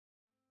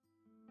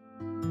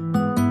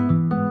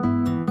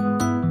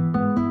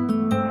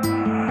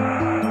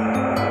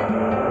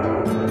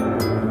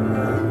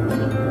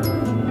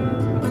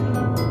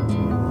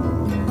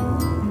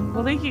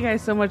you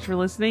guys so much for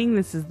listening.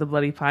 This is the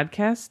Bloody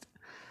Podcast.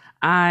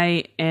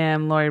 I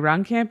am Lori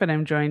Ronkamp, and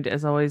I'm joined,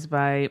 as always,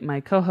 by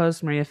my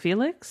co-host, Maria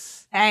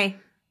Felix. Hey.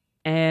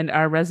 And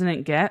our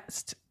resident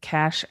guest,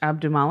 Cash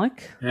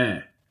Abdumalik.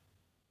 Hey.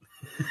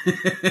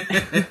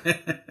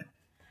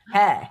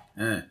 Hey.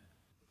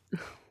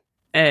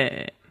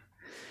 Hey.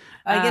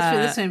 I guess for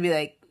this one, it'd be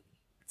like,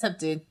 what's up,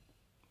 dude?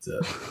 What's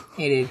up?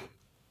 Hey,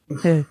 dude.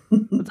 Hey.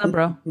 What's up,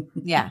 bro?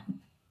 Yeah.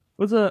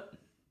 What's up?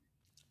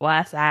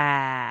 What's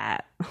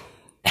up?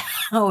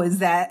 Oh, is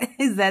that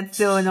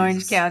still in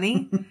Orange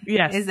County?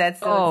 Yes. Is that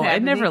still Oh, I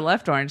happening? never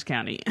left Orange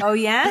County. Oh,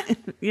 yeah?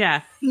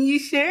 Yeah. You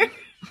sure?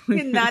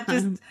 Not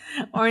just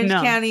Orange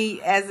No.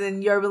 County as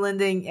in Yorba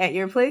Linda at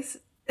your place?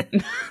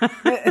 The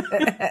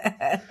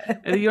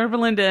Yorba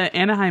Linda,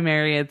 Anaheim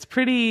area, it's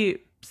pretty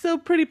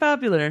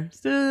popular.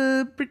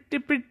 Still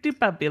pretty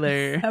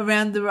popular.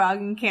 Around the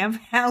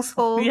Roggenkamp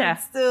household? Yeah.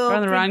 It's still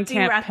Around the pretty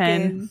Roggenkamp rockin'.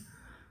 Penn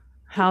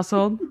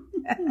household.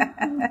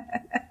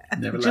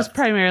 Never Just left.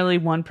 primarily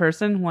one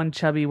person, one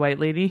chubby white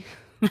lady.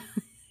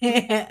 Your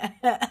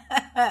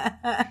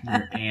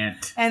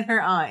aunt. And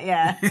her aunt,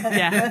 yeah.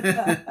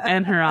 Yeah.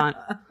 And her aunt.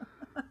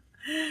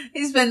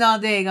 He spent all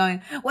day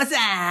going, what's up?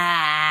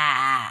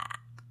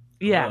 Yeah.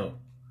 Whoa.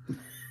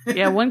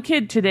 Yeah, one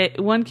kid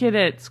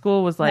at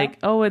school was like,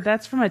 "Oh,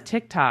 that's from a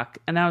TikTok."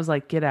 And I was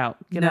like, "Get out.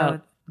 Get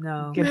out."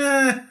 No. Get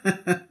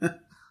Haven't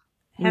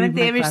Leave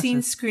they my ever classes.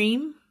 seen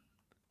Scream?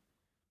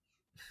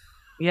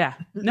 Yeah.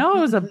 No,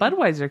 it was a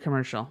Budweiser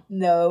commercial.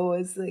 No, it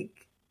was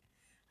like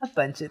a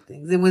bunch of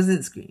things. It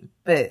wasn't Scream,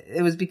 but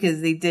it was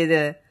because they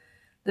did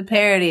the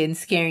parody in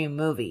Scary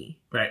Movie.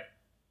 Right.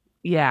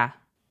 Yeah.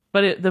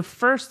 But the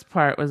first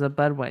part was a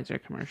Budweiser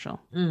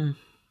commercial. Mm.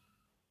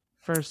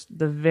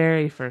 The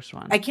very first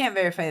one. I can't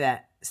verify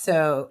that,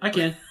 so I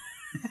can.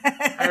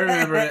 I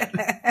remember it.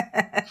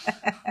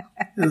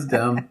 It was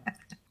dumb.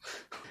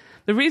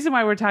 The reason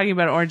why we're talking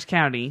about Orange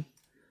County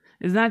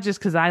is not just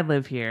because I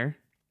live here.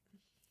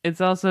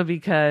 It's also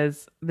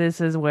because this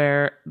is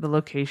where the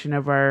location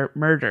of our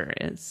murder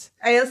is.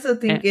 I also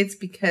think it's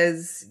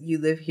because you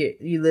live here.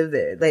 You live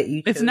there. Like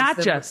you. It's not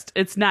just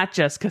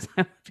because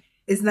I live here.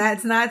 It's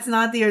not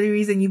the only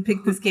reason you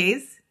picked this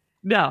case.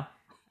 No.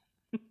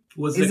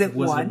 Was Is it it a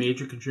one?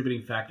 major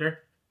contributing factor?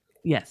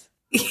 Yes.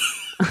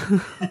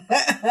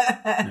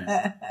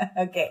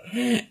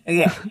 Okay.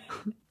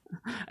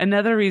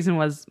 Another reason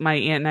was my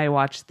aunt and I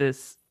watched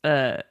this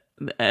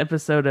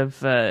episode of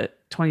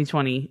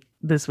 2020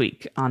 this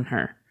week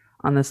on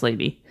this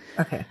lady.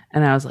 Okay.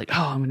 And I was like,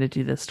 oh, I'm going to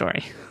do this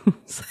story.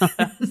 So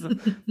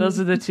those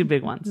are the two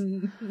big ones.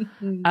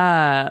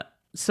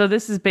 So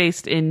this is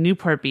based in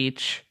Newport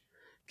Beach,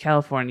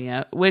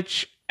 California,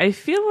 which I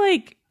feel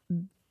like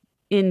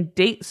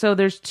so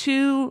there's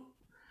a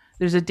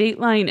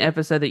Dateline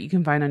episode that you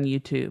can find on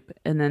YouTube,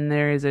 and then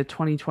there is a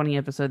 2020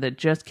 episode that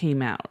just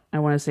came out. I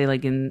want to say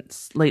like in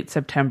late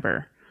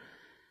September.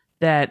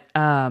 That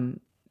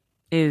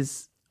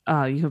is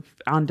you have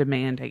on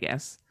demand, I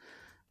guess.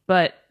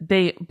 But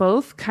they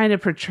both kind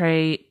of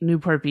portray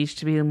Newport Beach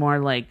to be a more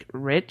like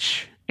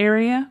rich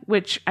area,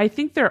 which I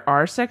think there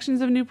are sections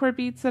of Newport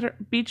Beach that are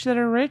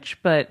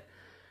rich, but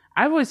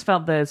I've always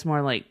felt that it's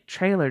more like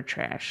trailer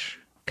trash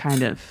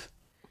kind of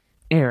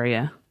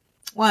area.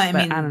 Well, I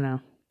mean, I don't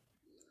know.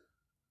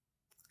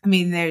 I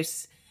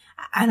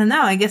don't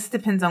know. I guess it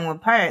depends on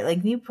what part.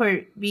 Like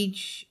Newport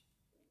Beach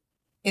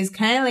is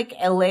kind of like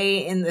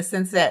LA in the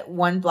sense that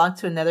one block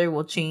to another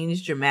will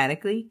change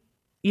dramatically.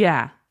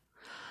 Yeah.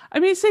 I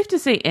mean, it's safe to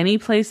say any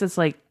place that's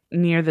like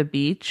near the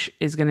beach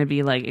is going to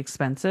be like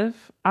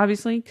expensive,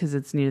 obviously, because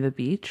it's near the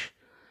beach.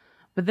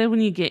 But then when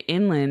you get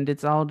inland,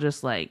 it's all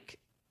just like,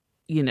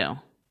 I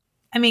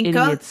mean,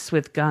 idiots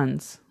with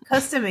guns.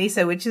 Costa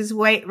Mesa, which is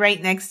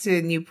right next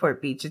to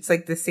Newport Beach, it's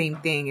like the same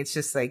thing. It's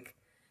just like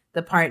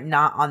the part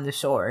not on the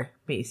shore,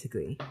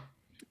 basically.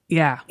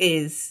 Yeah.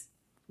 Is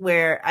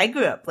where I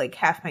grew up like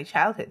half my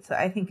childhood. So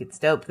I think it's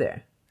dope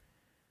there.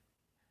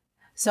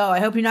 So I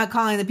hope you're not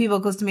calling the people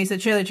of Costa Mesa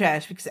trailer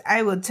trash, because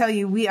I will tell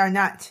you we are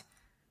not.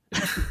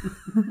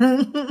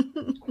 Not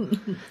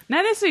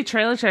necessarily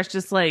trailer trash,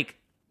 just like,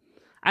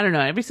 I don't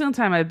know. Every single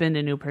time I've been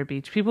to Newport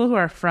Beach, people who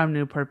are from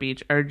Newport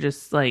Beach are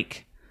just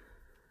like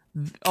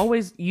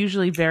always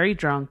usually very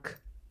drunk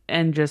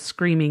and just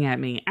screaming at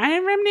me,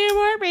 I'm from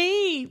Newport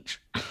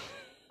Beach.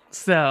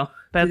 So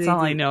that's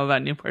all I know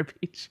about Newport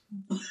Beach.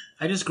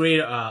 I just grade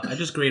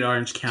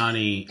Orange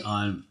County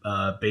on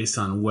based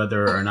on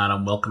whether or not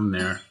I'm welcome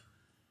there.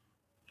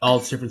 All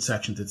different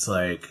sections. It's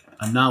like,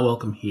 I'm not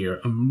welcome here.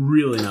 I'm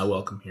really not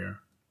welcome here.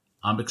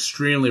 I'm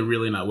extremely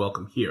really not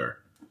welcome here.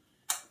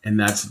 And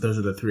those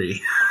are the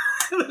three.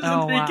 Those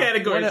are the three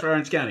categories for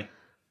Orange County.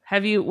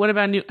 Have you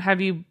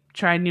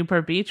tried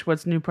Newport Beach?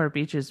 What's Newport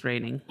Beach's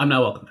rating? I'm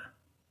not welcome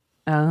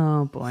there.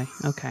 Oh boy.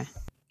 Okay.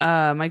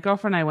 My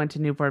girlfriend and I went to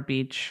Newport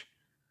Beach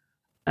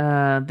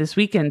this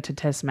weekend to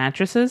test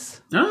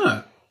mattresses.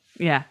 Ah.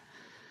 Yeah.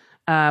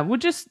 We're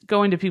just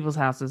going to people's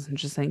houses and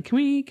just saying, can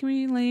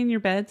we lay in your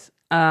beds?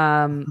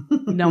 No,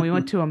 we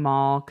went to a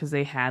mall because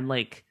they had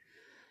like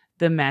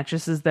the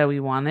mattresses that we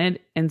wanted.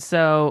 And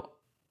so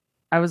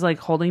I was like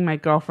holding my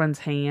girlfriend's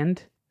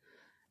hand,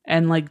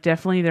 and like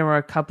definitely there were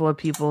a couple of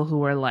people who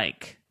were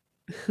like,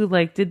 who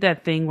like did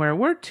that thing where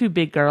we're two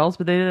big girls,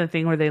 but they did the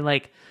thing where they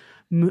like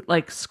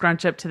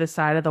scrunch up to the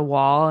side of the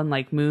wall and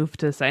like move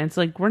to the side. It's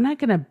like, we're not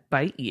gonna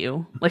bite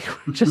you, like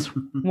we're just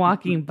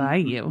walking by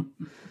you.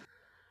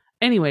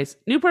 Anyways,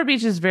 Newport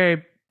Beach is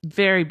very,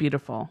 very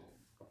beautiful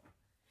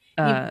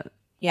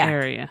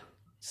area.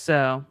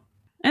 So,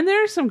 and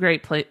there are some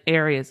great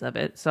areas of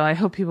it. So I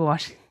hope people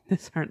watching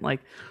this aren't like,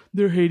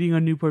 they're hating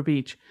on Newport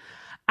Beach.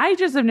 I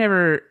just have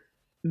never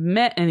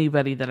met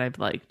anybody that I've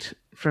liked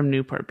from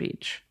Newport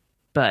Beach.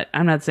 But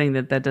I'm not saying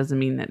that that doesn't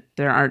mean that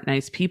there aren't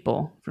nice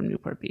people from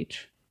Newport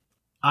Beach.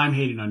 I'm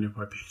hating on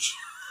Newport Beach.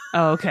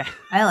 Oh, okay.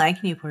 I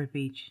like Newport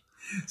Beach.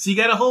 So you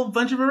got a whole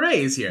bunch of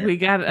arrays here. We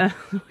got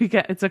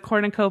it's a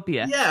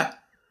cornucopia. Yeah.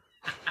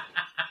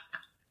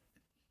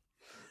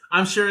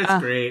 I'm sure it's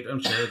great.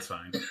 I'm sure it's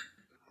fine.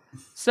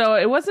 So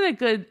it wasn't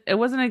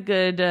a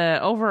good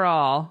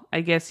overall.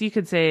 I guess you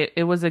could say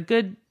it was a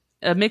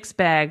mixed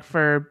bag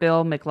for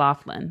Bill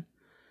McLaughlin,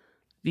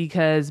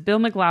 because Bill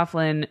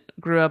McLaughlin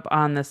grew up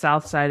on the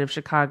south side of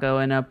Chicago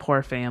in a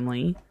poor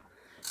family,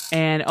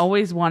 and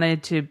always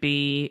wanted to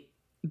be.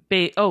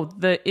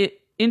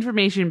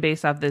 Information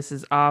based off this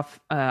is off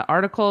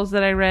articles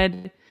that I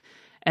read,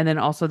 and then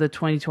also the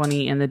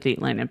 2020 and the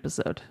Dateline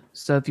episode.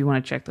 So if you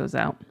want to check those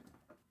out.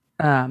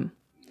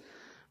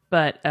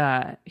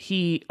 But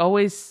he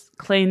always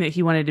claimed that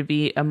he wanted to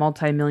be a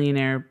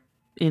multimillionaire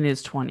in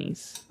his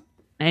 20s.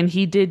 And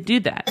he did do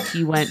that.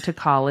 He went to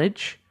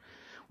college.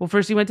 Well,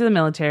 first he went to the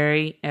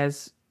military,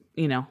 as,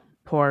 you know,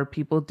 poor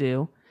people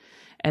do.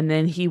 And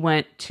then he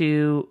went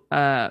to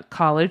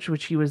college,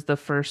 which he was the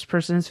first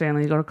person in his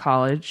family to go to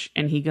college.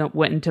 And he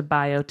went into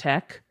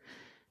biotech.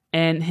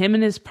 And him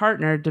and his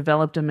partner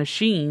developed a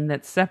machine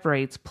that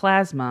separates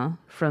plasma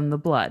from the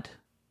blood.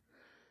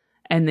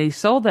 And they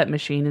sold that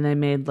machine, and they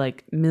made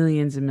like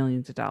millions and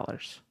millions of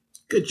dollars.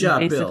 Good job,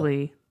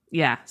 basically, Bill.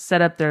 Yeah,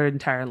 set up their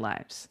entire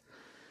lives.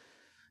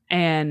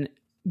 And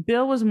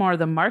Bill was more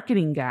the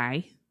marketing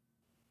guy,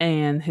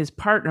 and his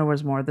partner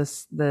was more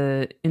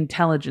the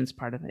intelligence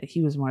part of it.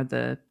 He was more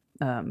the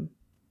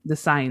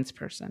science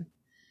person.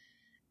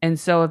 And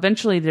so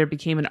eventually there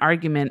became an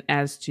argument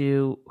as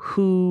to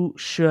who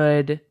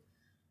should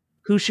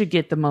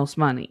get the most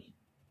money.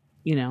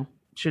 You know,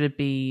 should it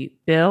be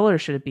Bill or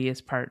should it be his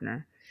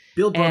partner?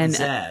 Bill brought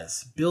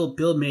pizzazz.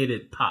 Bill made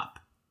it pop.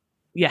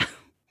 Yeah.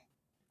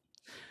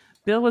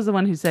 Bill was the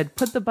one who said,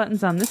 put the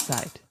buttons on this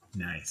side.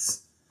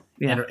 Nice.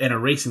 Yeah. And a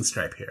racing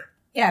stripe here.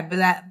 Yeah,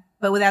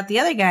 but without the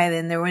other guy,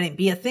 then there wouldn't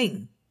be a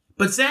thing.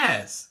 But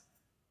Zaz.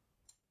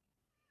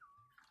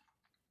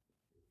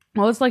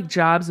 Well, it's like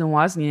Jobs and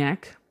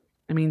Wozniak.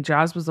 I mean,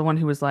 Jobs was the one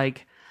who was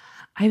like,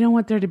 I don't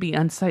want there to be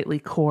unsightly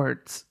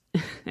cords.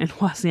 And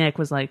Wozniak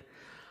was like,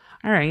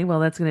 all right, well,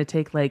 that's going to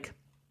take like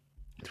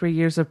 3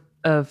 years of,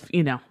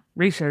 you know,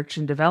 research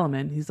and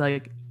development. He's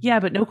like, yeah,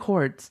 but no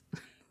cords.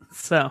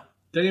 So.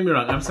 Don't get me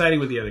wrong. I'm siding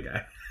with the other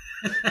guy.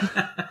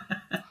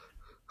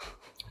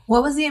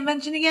 What was the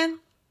invention again?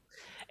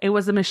 It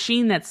was a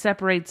machine that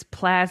separates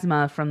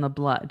plasma from the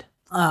blood.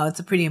 Oh, it's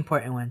a pretty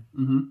important one.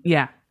 Mm-hmm.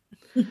 Yeah.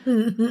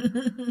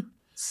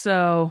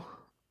 So,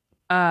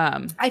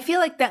 I feel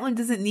like that one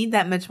doesn't need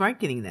that much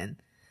marketing then.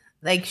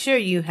 Like, sure,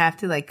 you have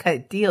to like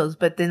cut deals,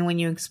 but then when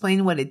you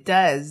explain what it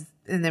does,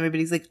 and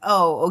everybody's like,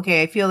 oh,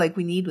 okay, I feel like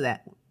we need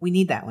that. We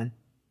need that one.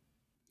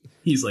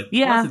 He's like,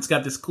 yeah, plus it's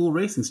got this cool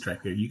racing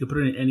stripe here. You can put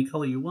it in any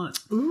color you want.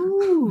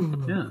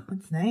 Ooh. Yeah.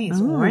 That's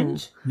nice. Ooh.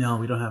 Orange? No,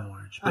 we don't have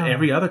orange. But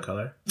every other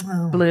color.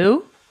 Oh.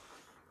 Blue?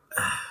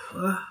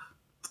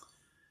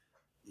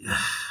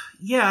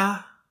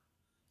 Yeah.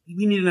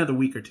 We need another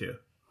week or two.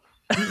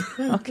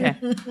 Okay.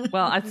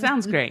 Well, it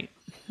sounds great.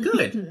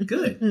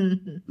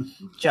 Good.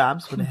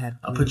 Jobs would have had.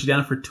 I'll put you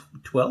down for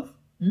 12.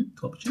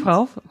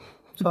 12?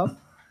 12?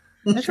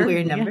 That's a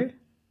weird number. Yeah.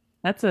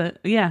 That's I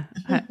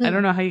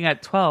don't know how you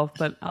got 12,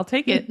 but I'll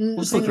take it. We'll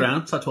just look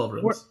around. Saw 12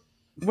 rooms.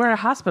 We're a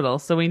hospital,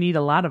 so we need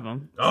a lot of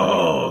them.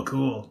 Oh,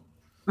 cool.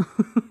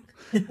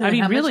 I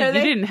mean, really,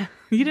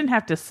 you didn't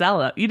have to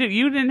sell it. You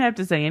didn't have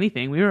to say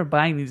anything. We were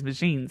buying these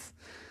machines.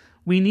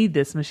 We need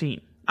this machine.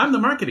 I'm the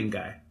marketing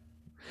guy.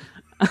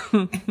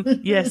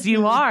 Yes,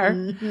 you are.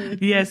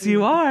 Yes,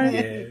 you are.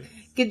 Yeah.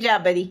 Good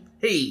job, buddy.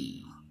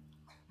 Hey.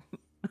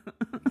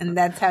 And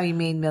that's how he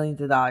made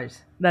millions of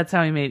dollars. That's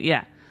how he made it.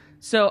 Yeah.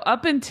 So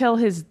up until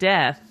his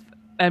death,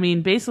 I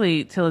mean,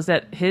 basically till his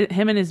death,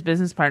 him and his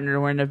business partner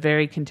were in a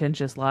very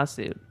contentious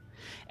lawsuit.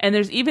 And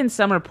there's even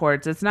some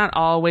reports, it's not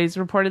always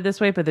reported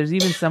this way, but there's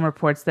even some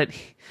reports that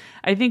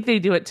I think they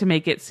do it to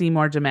make it seem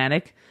more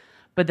dramatic,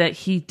 but that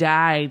he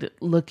died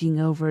looking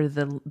over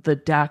the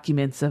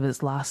documents of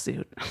his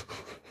lawsuit.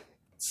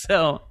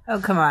 So. Oh,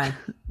 come on.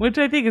 Which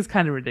I think is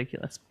kind of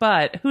ridiculous,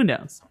 but who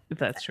knows if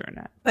that's true or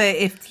not. But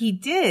if he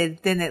did,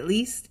 then at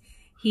least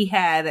he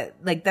had,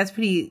 like, that's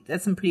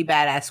some pretty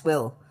badass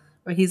will.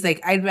 Where he's like,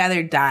 I'd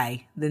rather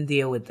die than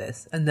deal with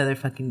this another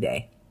fucking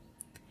day.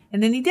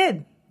 And then he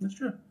did. That's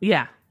true.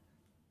 Yeah.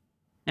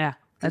 Yeah,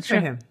 that's Good for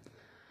true. him.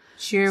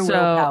 Sheer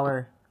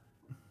willpower.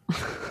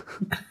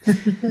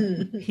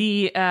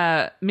 He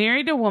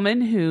married a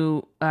woman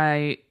who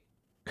I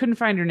couldn't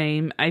find her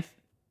name.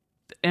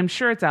 I'm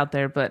sure it's out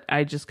there, but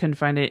I just couldn't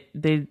find it.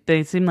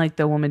 They seemed like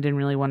the woman didn't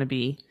really want to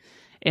be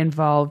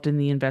involved in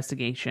the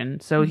investigation.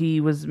 So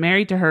he was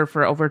married to her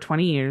for over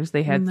 20 years.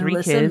 They had 3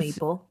 Melissa kids.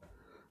 Maple.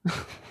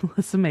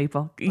 Melissa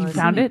Maple. You Melissa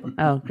found Maple. it?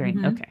 Oh, great.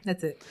 Mm-hmm. Okay.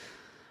 That's it.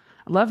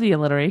 I love the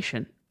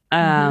alliteration.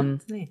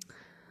 That's nice.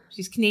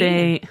 She's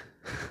Canadian.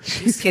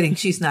 She's kidding.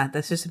 She's not.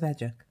 That's just a bad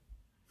joke.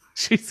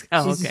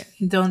 okay.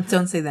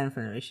 Don't say that in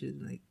front of her. She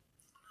doesn't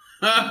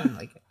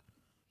like it.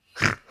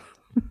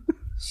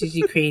 She's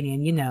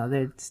Ukrainian. You know,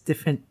 there's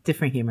different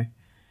humor.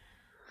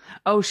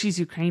 Oh, she's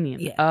Ukrainian.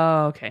 Yeah.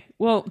 Oh, okay.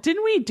 Well,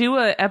 didn't we do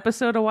an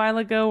episode a while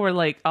ago where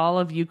like all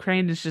of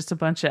Ukraine is just a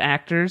bunch of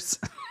actors,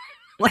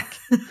 like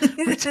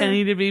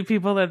pretending to be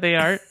people that they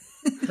aren't?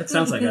 That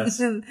sounds like us.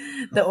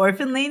 The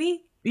orphan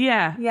lady.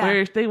 Yeah,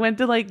 where they went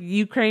to like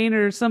Ukraine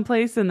or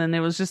someplace, and then it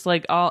was just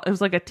like it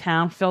was like a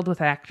town filled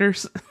with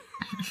actors.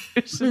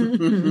 It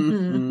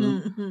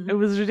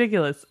was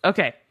ridiculous.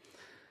 Okay.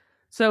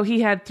 So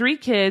he had 3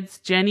 kids,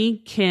 Jenny,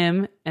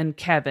 Kim, and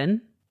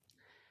Kevin.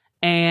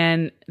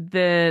 And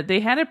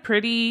they had a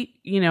pretty,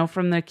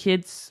 from the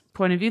kids'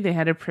 point of view, they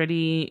had a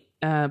pretty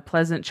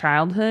pleasant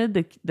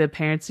childhood. The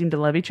parents seemed to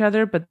love each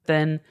other. But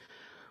then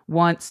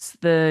once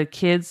the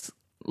kids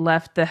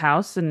left the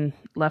house and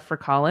left for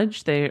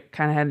college, they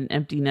kind of had an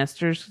empty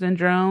nester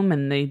syndrome,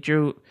 and they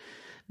grew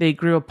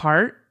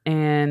apart.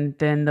 And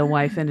then the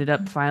wife ended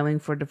up filing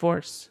for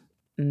divorce,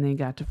 and they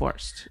got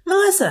divorced.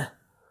 Melissa,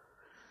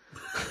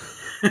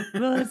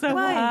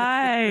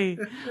 why?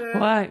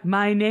 Why?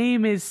 My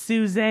name is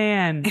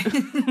Suzanne.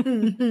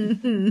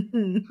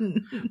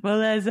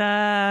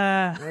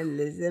 Melissa,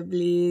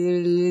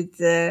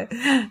 please.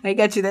 I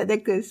got you that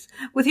necklace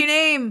with your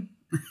name.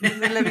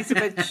 I love you so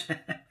much.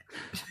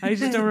 I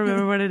just don't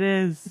remember what it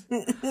is.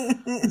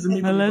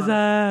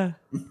 Melissa.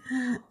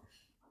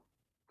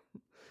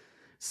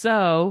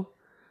 So,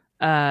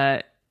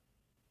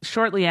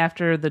 shortly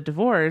after the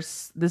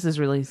divorce, this is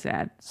really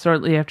sad.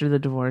 Shortly after the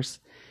divorce,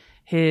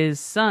 his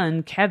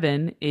son,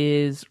 Kevin,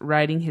 is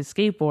riding his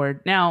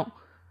skateboard. Now,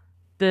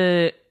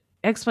 the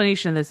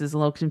explanation of this is a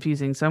little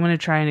confusing, so I'm going to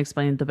try and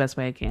explain it the best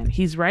way I can.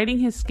 He's riding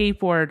his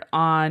skateboard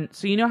on,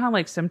 so you know how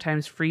like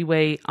sometimes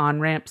freeway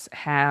on-ramps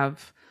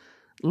have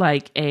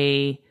like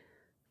a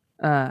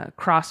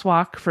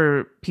crosswalk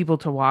for people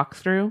to walk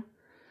through?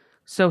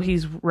 So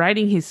he's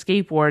riding his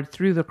skateboard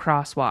through the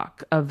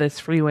crosswalk of this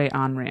freeway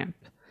on-ramp.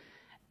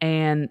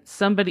 And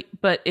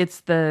but it's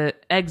the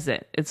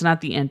exit. It's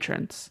not the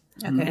entrance.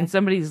 Okay. And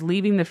somebody's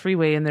leaving the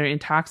freeway and they're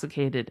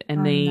intoxicated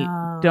and they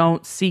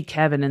don't see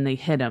Kevin and they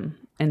hit him.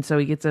 And so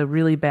he gets a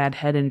really bad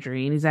head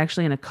injury and he's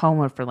actually in a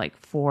coma for like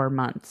 4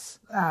 months.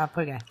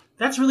 Poor guy.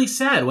 That's really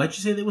sad. Why'd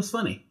you say that it was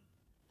funny?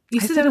 I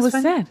said it was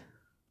sad.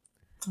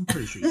 I'm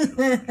pretty sure you said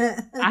it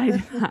was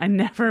funny. I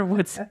never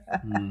would say.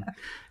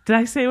 Did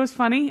I say it was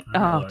funny?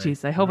 Oh,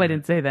 jeez. I hope I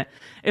didn't say that.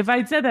 If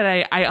I'd said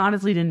that, I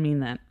honestly didn't mean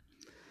that.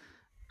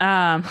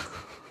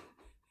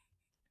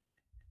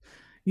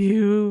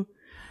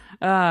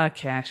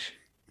 Cash.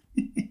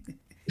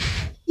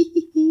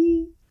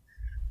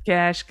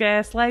 Cash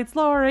gaslights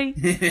Lori.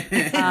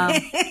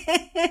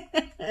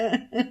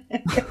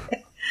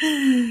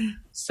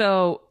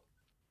 So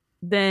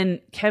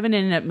then Kevin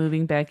ended up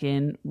moving back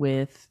in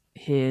with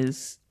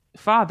his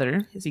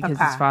father his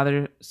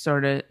father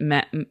sort of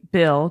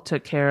Bill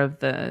took care of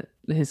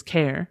his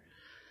care.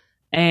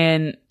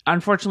 And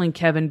unfortunately,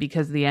 Kevin,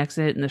 because of the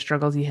accident and the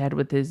struggles he had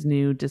with his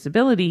new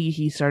disability,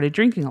 he started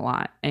drinking a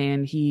lot.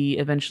 And he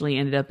eventually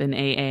ended up in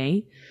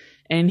AA.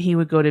 And he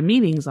would go to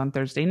meetings on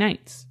Thursday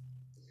nights.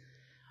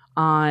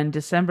 And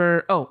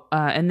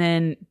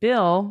then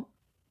Bill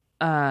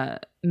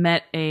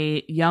met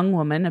a young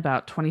woman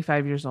about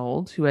 25 years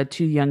old who had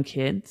 2 young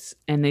kids.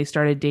 And they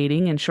started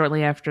dating. And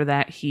shortly after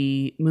that,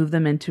 he moved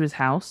them into his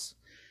house.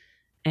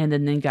 And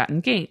then they got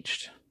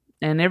engaged.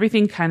 And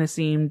everything kind of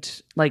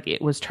seemed like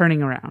it was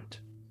turning around.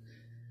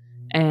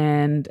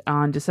 And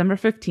on December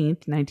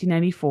 15th,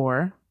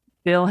 1994,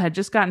 Bill had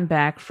just gotten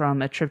back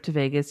from a trip to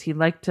Vegas. He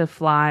liked to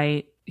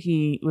fly.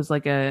 He was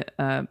like a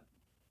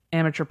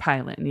amateur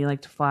pilot, and he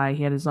liked to fly.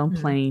 He had his own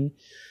plane.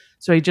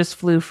 So he just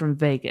flew from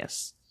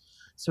Vegas.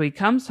 So he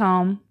comes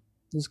home.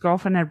 His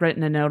girlfriend had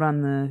written a note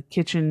on the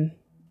kitchen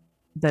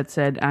that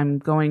said, "I'm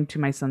going to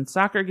my son's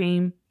soccer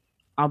game.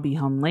 I'll be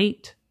home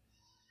late."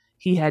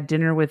 He had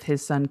dinner with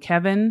his son,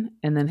 Kevin,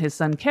 and then his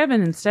son,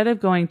 Kevin, instead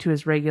of going to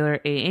his regular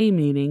AA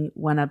meeting,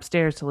 went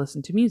upstairs to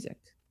listen to music.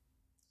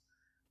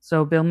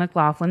 So Bill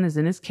McLaughlin is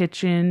in his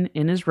kitchen,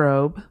 in his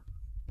robe,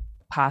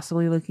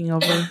 possibly looking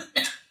over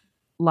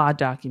law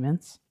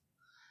documents,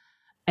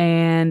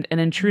 and an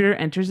intruder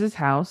enters his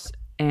house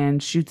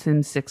and shoots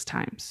him 6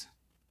 times.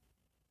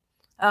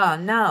 Oh,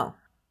 no.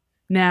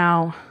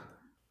 Now,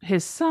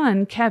 his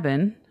son,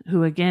 Kevin,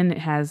 who again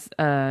has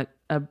a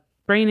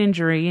brain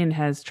injury and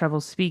has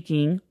trouble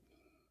speaking,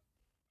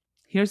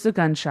 hears the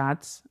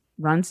gunshots,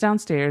 runs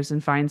downstairs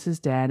and finds his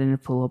dad in a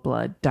pool of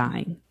blood,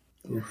 dying.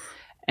 Oof.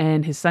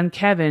 And his son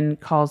Kevin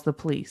calls the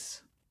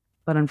police.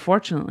 But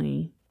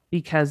unfortunately,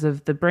 because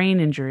of the brain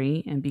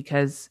injury and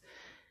because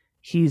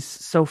he's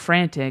so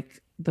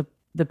frantic,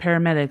 the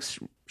paramedics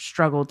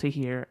struggle to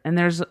hear. And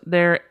in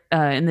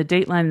the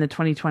Dateline in the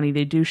 2020,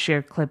 they do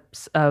share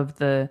clips of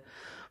the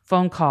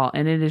phone call,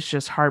 and it is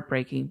just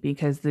heartbreaking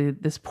because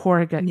this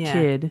poor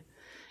kid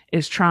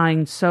is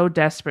trying so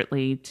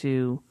desperately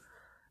to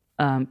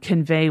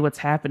convey what's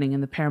happening,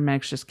 and the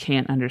paramedics just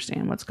can't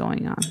understand what's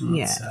going on.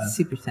 Yeah,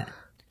 super sad.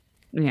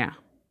 Yeah.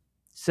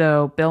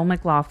 So Bill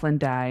McLaughlin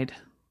died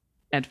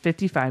at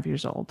 55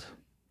 years old.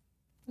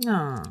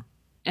 Aww.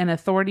 And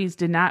authorities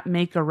did not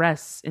make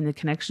arrests in the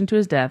connection to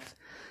his death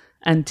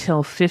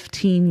until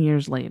 15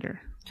 years later.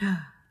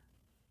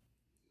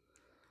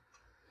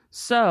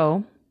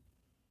 So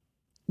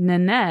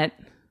Nanette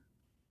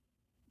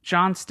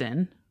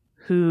Johnston,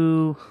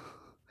 who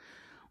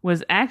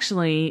was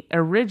actually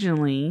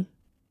originally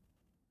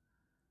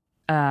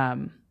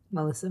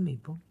Melissa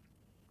Maple.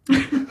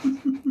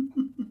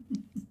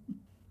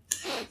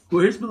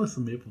 Where's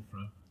Melissa Maple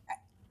from?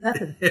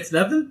 Nothing. It's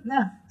nothing?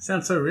 No.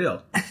 Sounds so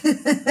real.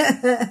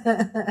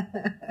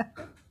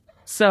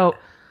 So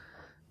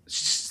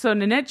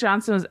Nanette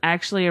Johnston was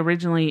actually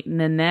originally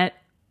Nanette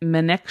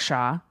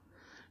Menekshaw.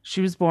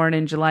 She was born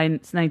in July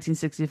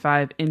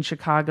 1965 in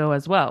Chicago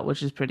as well,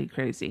 which is pretty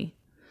crazy.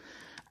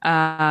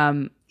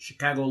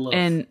 Chicago love.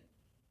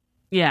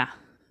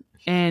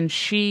 And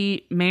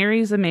she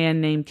marries a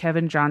man named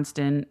Kevin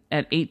Johnston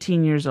at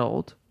 18 years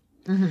old.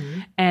 Mm-hmm.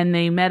 And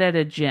they met at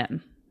a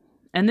gym.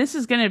 And this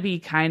is going to be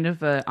kind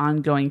of an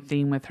ongoing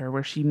theme with her,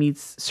 where she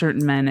meets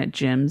certain men at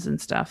gyms and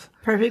stuff.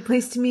 Perfect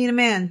place to meet a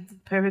man.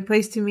 Perfect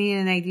place to meet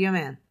an ideal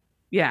man.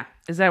 Yeah.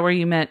 Is that where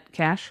you met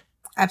Cash?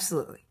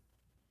 Absolutely.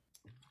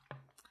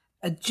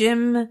 A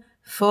gym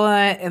for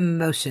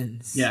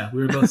emotions. Yeah,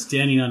 we were both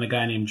standing on a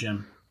guy named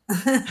Jim.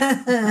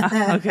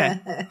 Okay.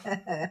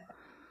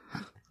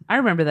 I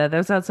remember that. That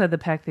was outside the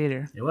Pack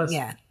Theater. It was.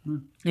 Yeah.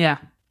 Yeah.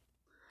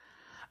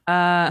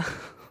 The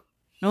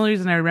only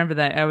reason I remember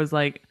that, I was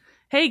like,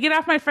 hey, get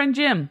off my friend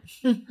Jim.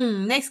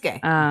 Nice guy.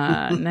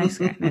 Nice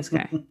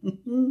guy.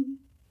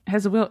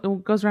 Has a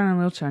goes around in a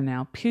wheelchair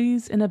now.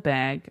 Peas in a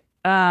bag.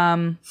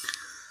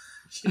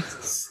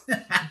 Jesus.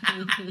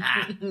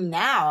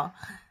 Now.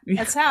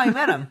 That's how I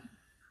met him.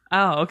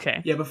 Oh,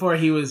 okay. Yeah, before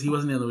he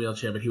wasn't in the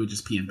wheelchair, but he would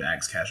just pee in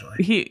bags casually.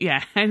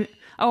 I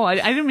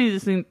didn't mean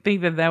to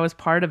think that was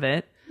part of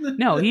it.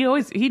 No, he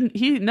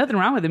nothing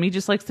wrong with him. He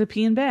just likes to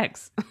pee in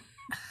bags.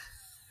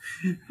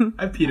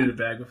 I've peed in a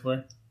bag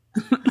before.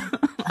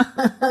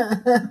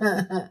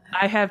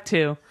 I have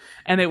too,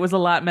 and it was a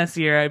lot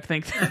messier, I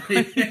think.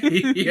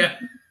 Yeah.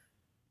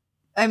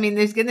 I mean,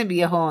 there's going to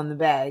be a hole in the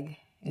bag,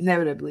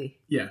 inevitably.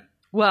 Yeah.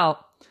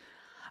 Well,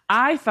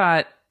 I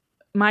thought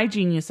my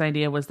genius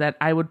idea was that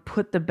I would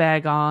put the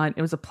bag on.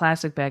 It was a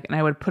plastic bag, and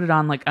I would put it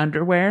on like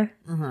underwear,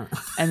 and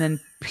then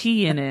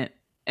pee in it,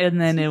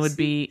 and then it would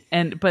be.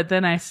 But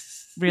then I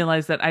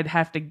realized that I'd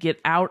have to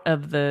get out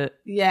of the.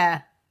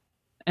 Yeah.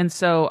 And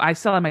so I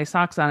still had my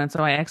socks on, and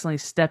so I accidentally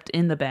stepped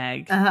in the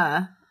bag.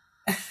 Uh-huh.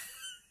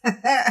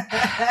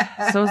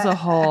 So it was a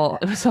whole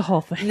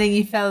thing. And then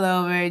you fell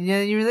over, and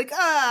then you were like,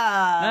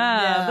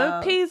 no. The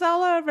pee's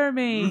all over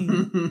me.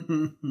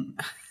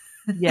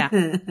 Yeah.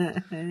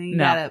 And then you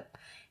got up.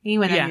 And you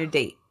went on your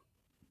date.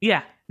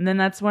 Yeah. And then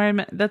that's when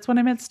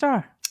I met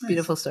Star.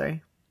 Beautiful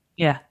story.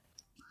 Yeah.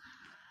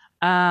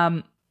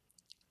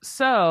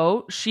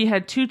 So she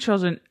had 2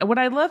 children. What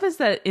I love is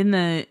that in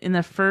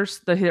her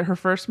first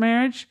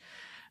marriage,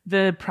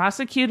 the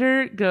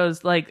prosecutor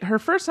goes like, her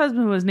first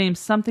husband was named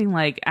something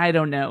like, I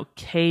don't know,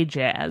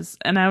 K-Jazz.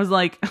 And I was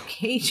like,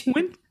 K-Jazz?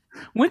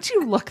 Wouldn't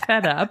you look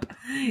that up?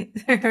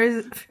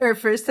 Her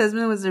first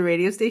husband was a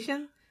radio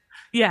station?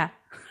 Yeah.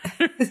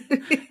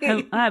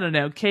 I don't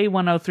know,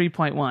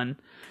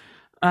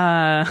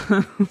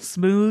 K103.1.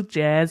 Smooth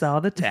jazz all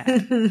the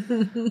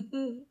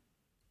time.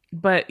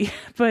 But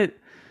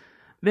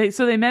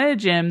they met at a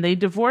gym. They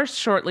divorced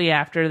shortly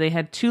after. They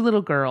had 2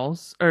 little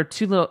girls, or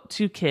 2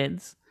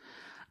 kids.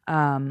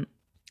 And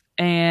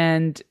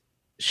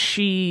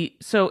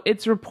so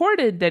it's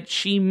reported that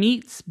she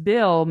meets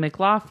Bill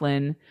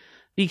McLaughlin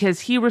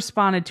because he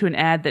responded to an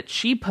ad that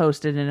she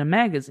posted in a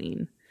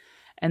magazine.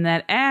 And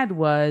that ad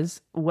was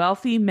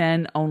wealthy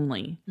men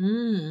only.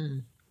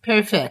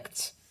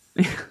 Perfect.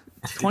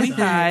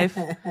 25,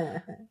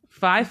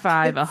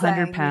 5'5",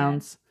 100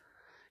 pounds.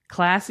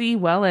 Classy,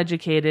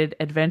 well-educated,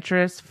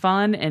 adventurous,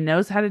 fun, and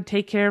knows how to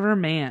take care of her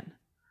man.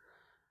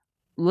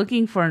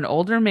 Looking for an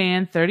older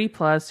man, 30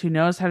 plus, who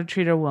knows how to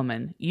treat a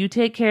woman. You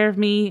take care of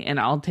me, and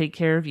I'll take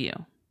care of you.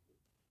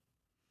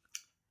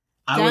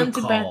 I would have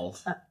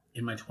called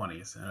in my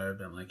 20s, and I would have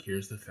been like,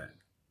 here's the thing.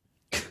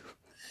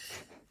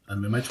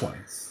 I'm in my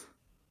 20s.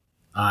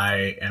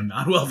 I am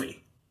not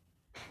wealthy.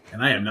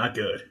 And I am not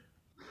good.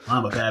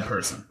 I'm a bad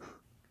person.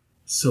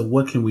 So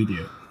what can we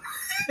do?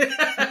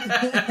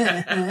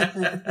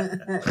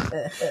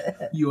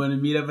 You want to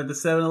meet up at the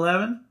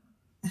 7-Eleven?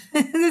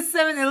 The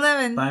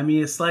 7-Eleven. Buy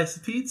me a slice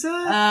of pizza?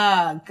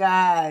 Oh,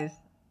 God.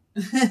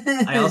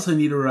 I also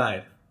need a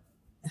ride.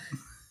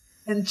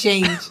 And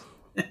change.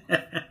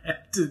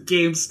 To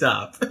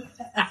GameStop.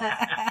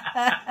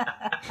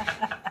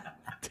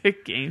 To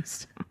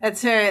GameStop.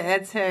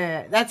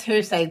 That's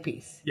her side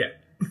piece. Yeah.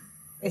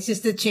 It's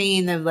just a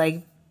chain of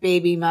like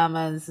baby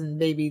mamas and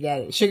baby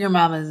daddies, sugar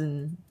mamas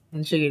and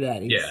sugar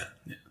daddies. Yeah.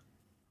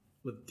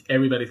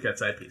 Everybody's got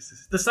side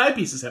pieces. The side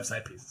pieces have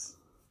side pieces.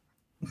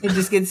 It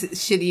just gets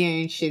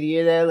shittier and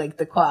shittier though. Like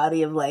the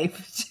quality of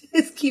life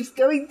just keeps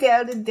going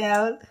down and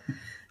down.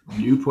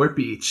 Newport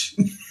Beach.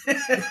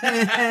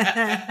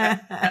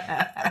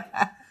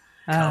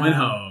 Coming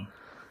home.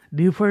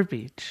 Newport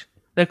Beach.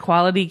 The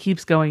quality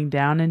keeps going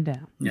down and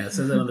down. Yeah, it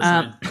says that on the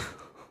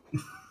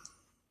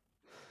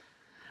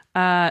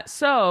sign.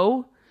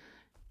 So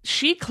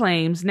she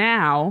claims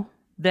now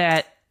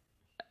that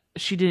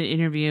she did an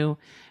interview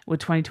with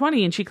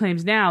 2020, and she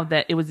claims now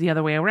that it was the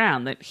other way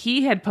around, that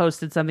he had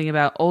posted something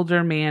about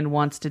older man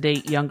wants to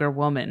date younger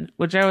woman,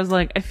 which I was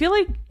like, I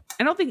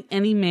don't think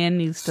any man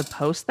needs to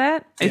post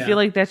that. I feel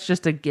like that's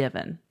just a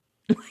given.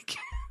 Like,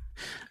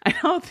 I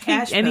don't think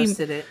Cash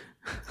posted it.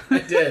 I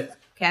did.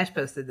 Cash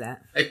posted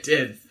that. I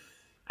did.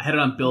 I had it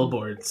on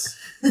billboards.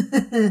 That's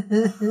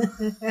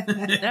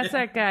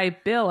that guy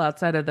Bill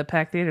outside of the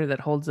Pack Theater that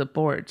holds up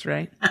boards,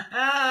 right?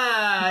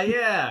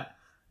 Yeah.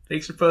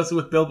 Thanks for posting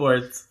with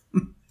billboards.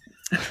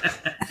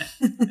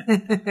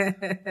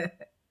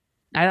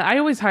 I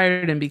always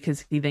hired him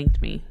because he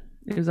thanked me.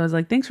 I was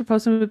like, thanks for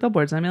posting with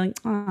billboards. And I'm like,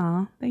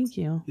 aw, thank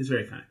you. He's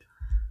very kind.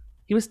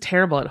 He was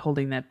terrible at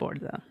holding that board,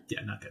 though.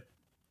 Yeah, not good.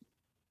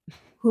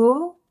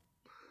 Who?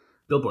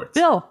 Billboards.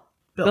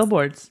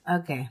 Billboards.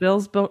 Okay.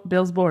 Bill's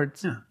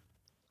boards. Yeah.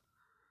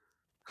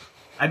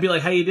 I'd be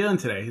like, how you doing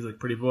today? He's like,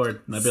 pretty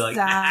bored. And I'd be like,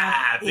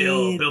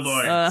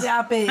 billboards.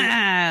 Stop it.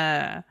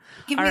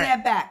 Give me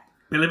that back.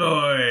 Billy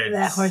Boards.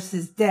 That horse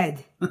is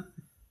dead.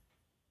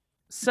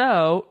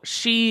 So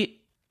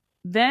she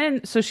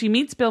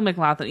meets Bill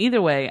McLaughlin.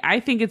 Either way, I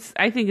think it's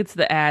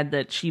the ad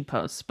that she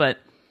posts, but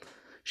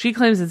she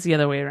claims it's the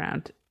other way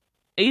around.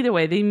 Either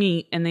way, they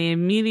meet and they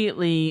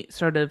immediately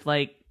sort of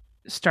like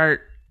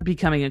start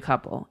becoming a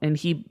couple, and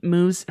he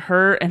moves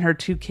her and her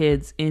two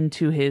kids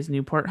into his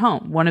Newport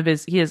home.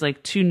 He has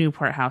like 2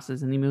 Newport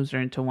houses, and he moves her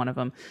into one of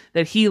them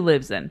that he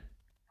lives in.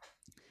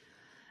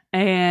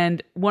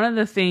 And one of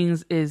the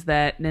things is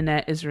that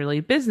Nanette is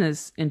really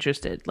business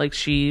interested. Like,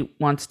 she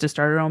wants to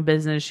start her own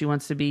business. She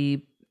wants to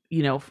be,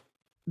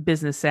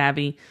 business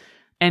savvy.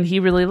 And he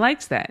really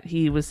likes that.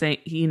 He was saying,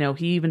 he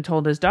even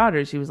told his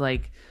daughters, he was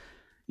like,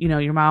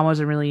 your mom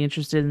wasn't really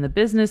interested in the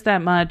business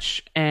that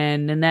much.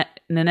 And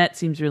Nanette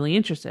seems really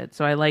interested.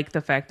 So I like the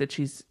fact that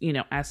she's,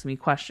 asking me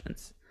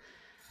questions.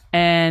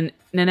 And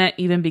Nanette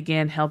even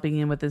began helping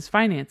him with his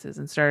finances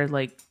and started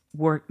like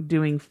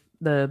doing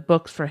the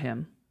books for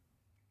him.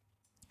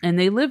 And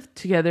they lived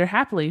together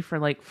happily for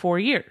like 4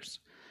 years.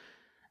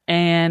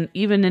 And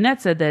even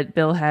Nanette said that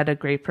Bill had a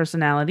great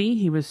personality.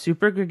 He was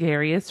super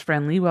gregarious,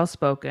 friendly,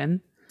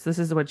 well-spoken. So this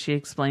is what she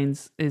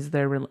explains is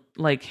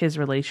his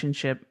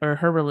relationship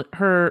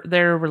or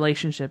their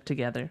relationship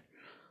together.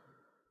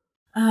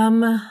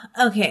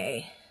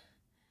 Okay.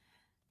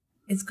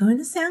 It's going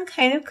to sound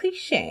kind of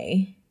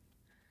cliche,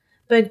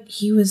 but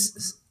he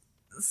was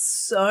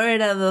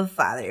sort of a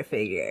father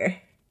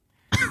figure.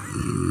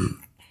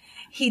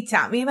 He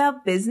taught me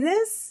about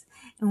business,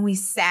 and we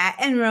sat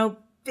and wrote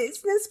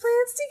business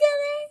plans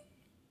together.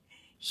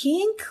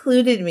 He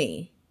included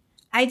me.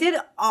 I did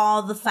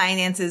all the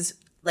finances,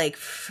 like,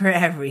 for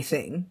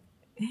everything.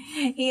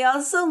 He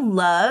also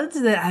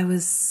loved that I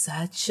was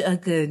such a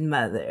good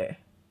mother.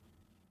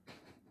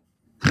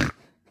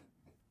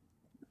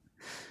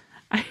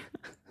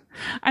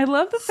 I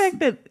love the fact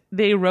that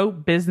they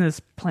wrote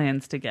business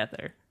plans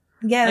together.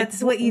 Yeah,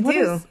 that's what you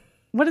do.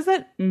 What does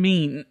that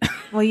mean?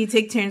 Well, you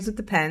take turns with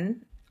the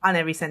pen on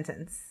every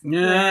sentence.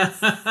 Yeah.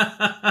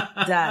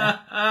 Done.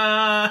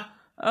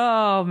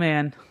 Oh,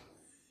 man.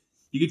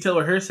 You can tell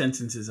where her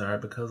sentences are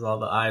because all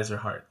the I's are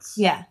hearts.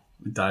 Yeah.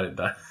 Dotted.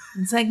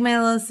 It's like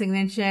my little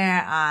signature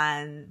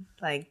on,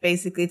 like,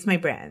 basically, it's my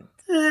brand.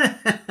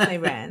 My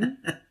brand.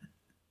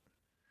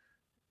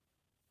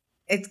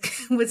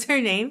 What's her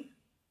name?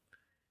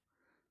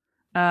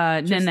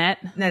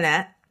 Nanette.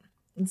 Nanette.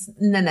 It's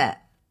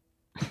Nanette.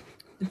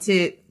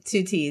 Two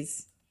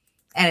T's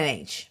and an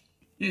H.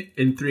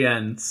 And 3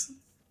 N's.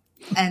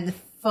 And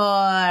 4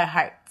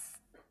 hearts.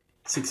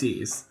 6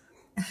 E's.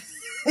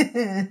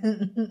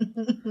 And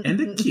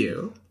a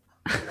Q.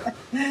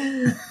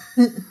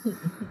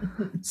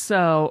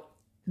 So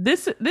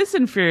this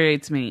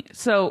infuriates me.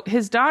 So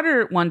his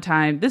daughter one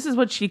time, this is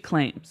what she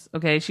claims.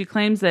 Okay, she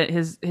claims that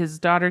his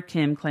daughter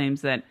Kim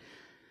claims that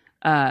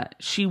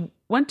she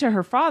went to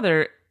her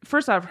father.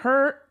 First off,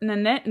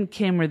 Nanette and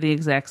Kim were the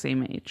exact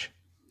same age.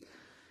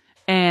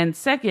 And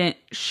second,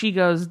 she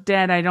goes,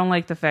 Dad, I don't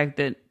like the fact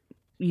that,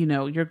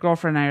 your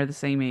girlfriend and I are the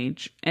same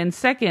age. And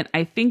second,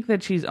 I think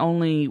that she's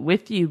only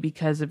with you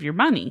because of your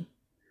money.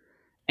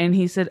 And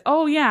he said,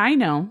 oh, yeah, I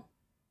know.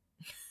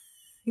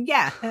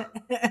 Yeah.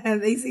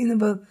 They seem to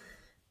both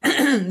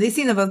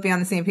be on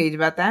the same page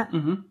about that.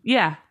 Mm-hmm.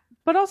 Yeah.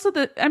 But also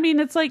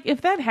it's like,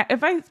 if that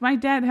happened to my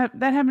dad,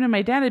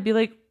 I'd be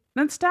like,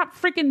 then stop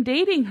freaking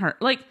dating her.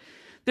 Like,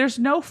 there's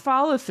no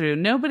follow through.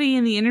 Nobody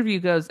in the interview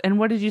goes, and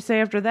what did you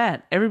say after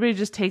that? Everybody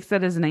just takes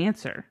that as an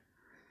answer.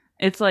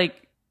 It's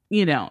like,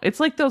 it's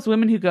like those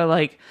women who go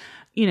like,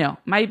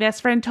 my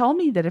best friend told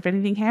me that if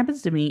anything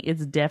happens to me,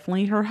 it's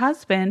definitely her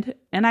husband.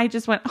 And I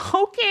just went,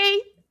 okay.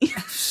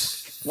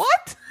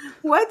 What?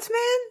 What,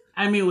 man?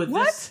 I mean,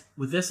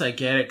 with this, I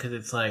get it, because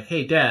it's like,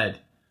 hey, Dad,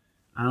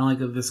 I don't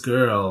like this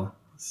girl.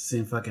 It's the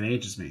same fucking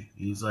age as me.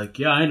 And he's like,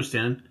 yeah, I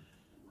understand.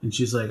 And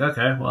she's like,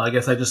 okay, well, I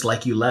guess I just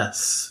like you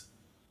less.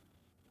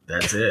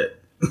 That's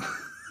it.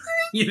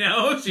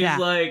 She's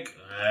like,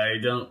 I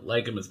don't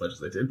like him as much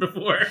as I did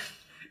before.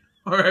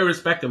 Or I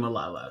respect him a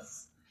lot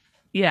less.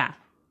 Yeah.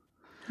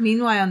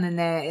 Meanwhile,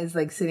 Nanette is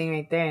like sitting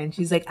right there, and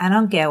she's like, I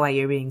don't get why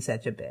you're being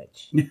such a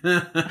bitch.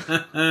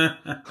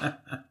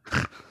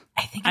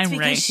 I think it's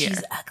because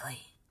she's ugly.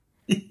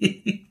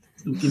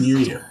 Who can hear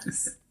you?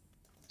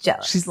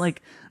 Jealous. She's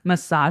like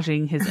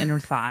massaging his inner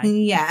thigh.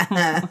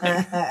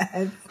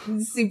 Yeah.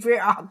 Super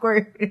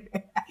awkward.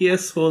 He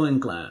has swollen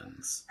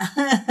glands.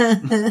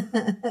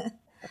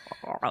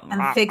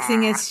 I'm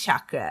fixing his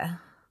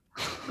chakra.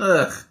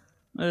 Ugh.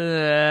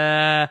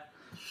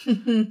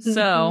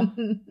 So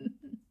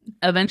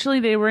eventually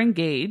they were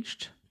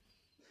engaged.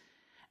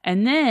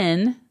 And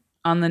then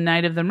on the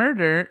night of the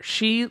murder,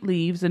 she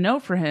leaves a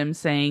note for him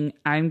saying,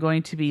 I'm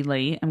going to be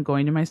late. I'm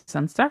going to my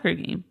son's soccer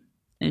game.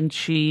 And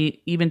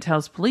she even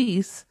tells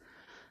police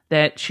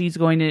that she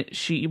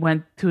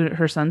went to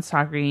her son's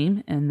soccer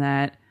game, and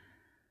that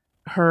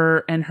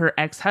her and her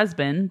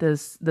ex-husband,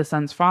 the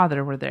son's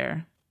father, were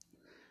there,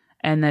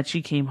 and that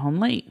she came home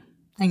late.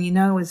 And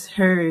it was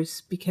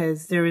hers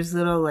because there was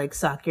little like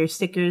soccer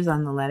stickers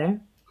on the letter.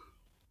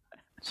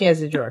 She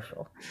has a drawer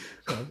full.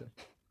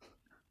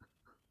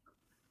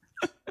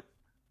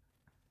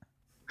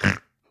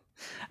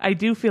 I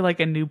do feel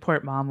like a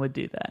Newport mom would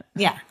do that.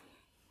 Yeah.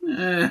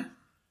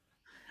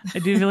 I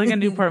do feel like a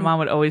Newport mom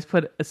would always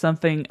put a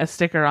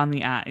sticker on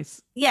the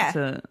eyes. Yeah.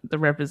 To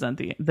represent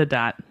the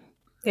dot.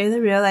 They're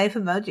the real life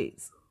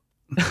emojis.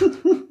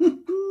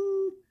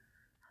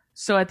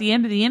 So at the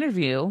end of the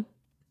interview,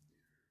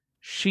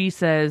 she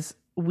says,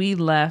 we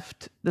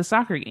left the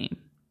soccer game.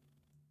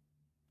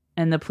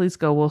 And the police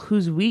go, well,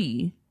 who's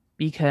we?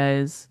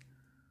 Because,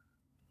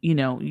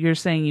 you're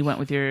saying you went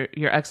with your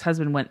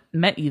ex-husband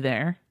met you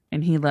there,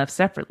 and he left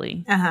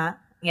separately. Uh-huh.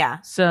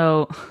 Yeah.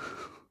 So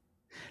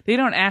they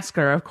don't ask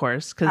her, of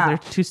course, because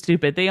they're too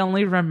stupid. They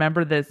only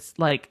remember this,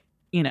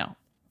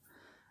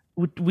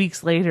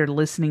 weeks later,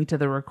 listening to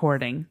the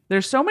recording.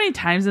 There's so many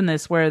times in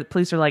this where the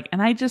police are like,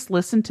 and I just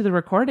listened to the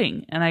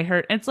recording, and I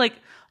heard, it's like,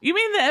 you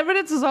mean the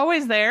evidence is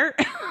always there?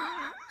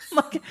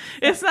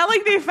 It's not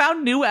like they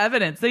found new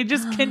evidence. They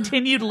just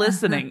continued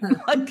listening.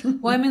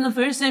 Well, I mean, the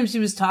first time she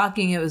was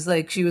talking, it was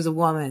like she was a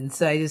woman.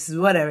 So I just,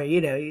 whatever,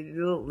 you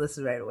don't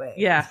listen right away.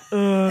 Yeah.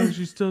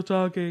 She's still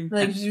talking.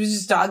 She was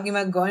just talking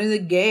about going to the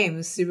game. It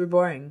was super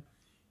boring.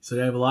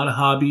 So I have a lot of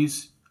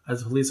hobbies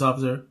as a police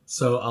officer.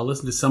 So I'll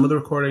listen to some of the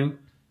recording,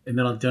 and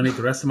then I'll donate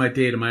the rest of my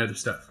day to my other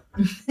stuff.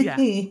 Yeah.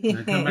 And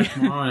I come back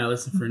tomorrow and I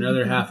listen for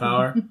another half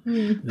hour,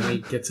 and then I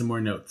get some more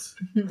notes.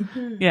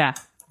 Yeah.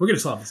 We're going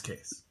to solve this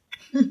case.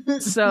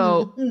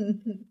 So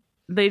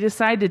they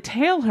decide to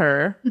tail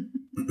her,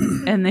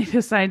 and they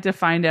decide to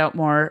find out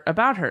more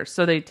about her.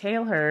 So they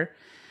tail her,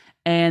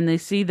 and they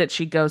see that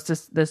she goes to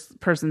this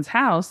person's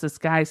house, this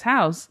guy's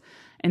house,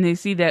 and they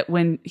see that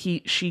when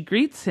she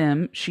greets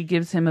him, she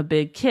gives him a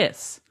big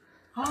kiss,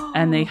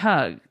 and they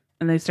hug,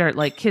 and they start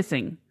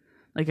kissing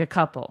like a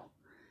couple.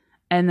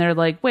 And they're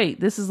like, wait,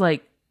 this is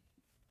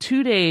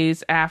 2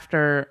 days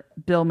after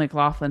Bill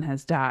McLaughlin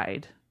has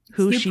died.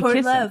 Who's she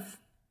kissing? Love.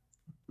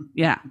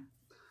 Yeah.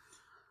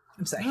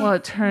 I'm sorry. Well,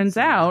 it turns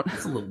out...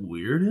 That's a little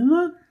weird,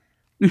 isn't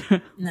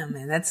it? No,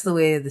 man, that's the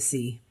way of the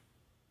sea.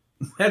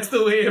 That's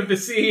the way of the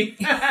sea.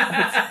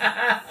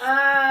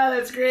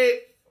 That's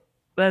great.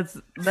 That's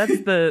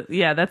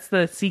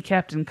the Sea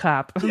Captain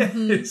Cop.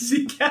 Yeah,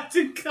 Sea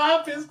Captain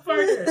Cop is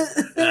partner.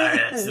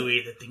 That's the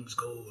way that things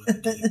go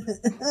in the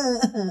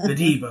deep. The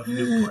deep of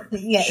Newport.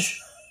 Yes.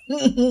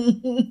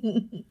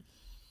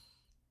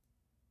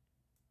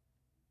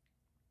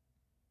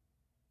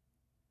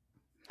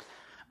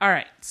 All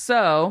right,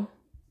 so...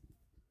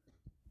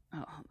 Oh,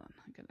 hold on.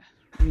 I gotta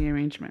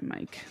rearrange my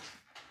mic.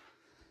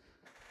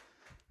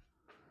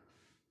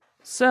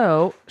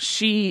 So,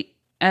 the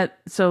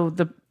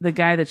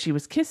guy that she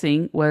was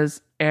kissing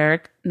was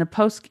Eric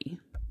Naposki.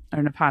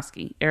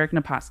 Eric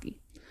Naposki.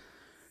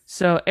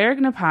 So, Eric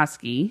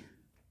Naposki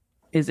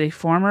is a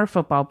former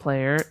football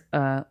player,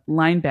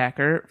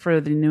 linebacker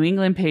for the New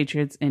England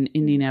Patriots and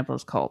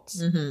Indianapolis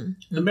Colts.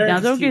 Mm-hmm.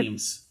 America's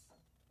teams.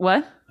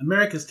 What?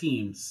 America's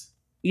teams.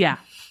 Yeah.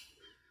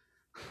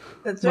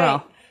 That's right.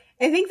 Well,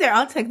 I think they're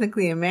all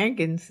technically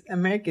America's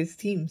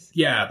teams.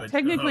 Yeah, but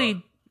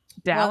technically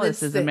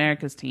Dallas is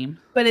America's team.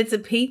 But it's the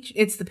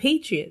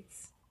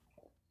Patriots.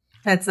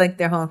 That's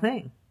their whole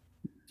thing.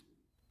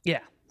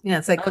 Yeah. Yeah,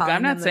 it's like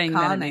I'm not saying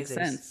that it makes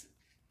sense.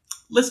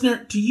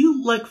 Listener, do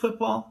you like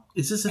football?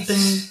 Is this a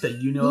thing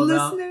that you know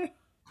about?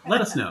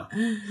 Let us know.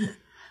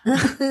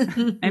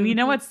 And you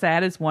know what's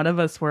sad is one of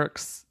us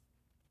works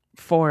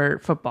for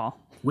football.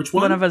 Which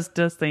one? One of us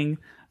does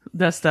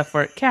stuff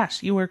for it.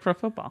 Cash, you work for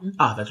football.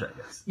 Ah, that's right.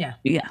 Yes. Yeah.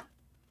 Yeah.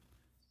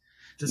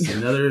 Just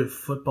another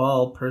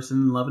football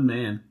person loving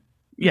man.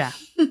 Yeah.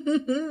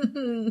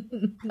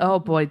 Oh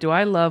boy, do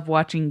I love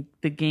watching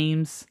the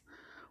games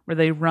where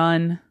they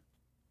run.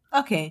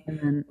 Okay. And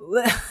then,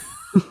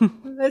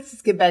 Let's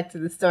just get back to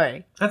the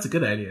story. That's a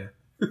good idea.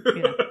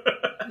 yeah.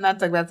 Not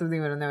talk about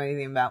something we don't know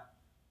anything about.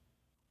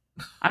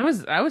 I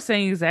was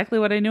saying exactly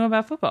what I knew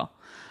about football.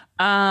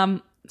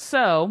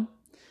 So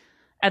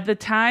at the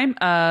time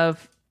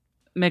of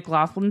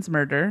McLaughlin's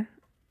murder,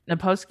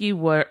 Naposki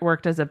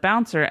worked as a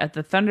bouncer at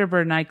the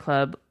Thunderbird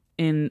nightclub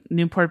in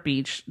Newport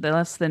Beach,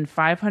 less than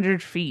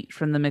 500 feet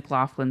from the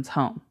McLaughlin's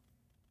home.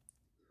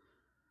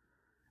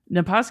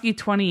 Naposki,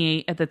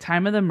 28, at the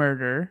time of the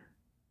murder,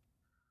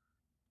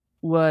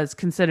 was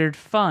considered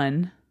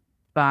fun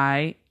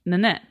by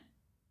Nanette.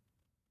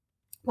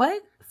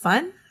 What?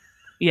 Fun?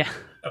 Yeah.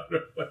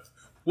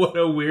 What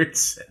a weird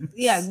sentence.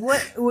 Yeah,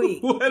 what?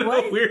 Wait. What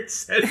a weird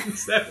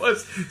sentence that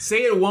was. Say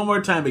it one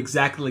more time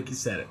exactly like you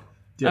said it.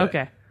 Do it.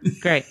 Okay,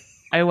 great.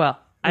 I will.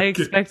 I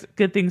expect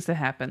good things to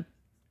happen.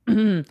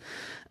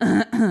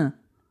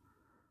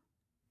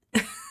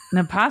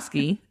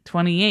 Naposki,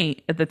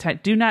 28, at the time...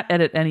 Do not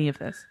edit any of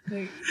this.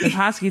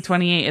 Naposki,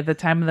 28, at the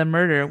time of the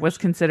murder, was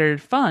considered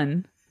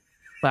fun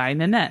by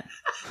Nanette.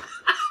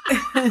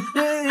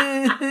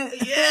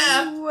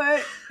 Yeah.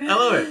 What? I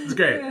love it. It's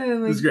great. Oh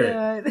my It's great.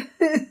 God.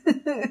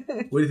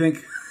 What do you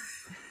think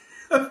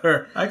of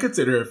her? I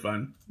consider her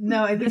fun.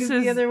 No, I think This it's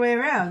is- the other way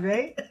around,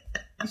 right?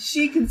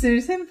 She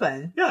considers him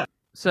fun. Yeah.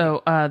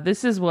 So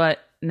this is what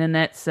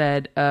Nanette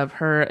said of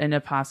her and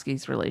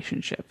Naposki's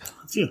relationship.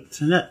 It's you.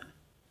 It's Nanette.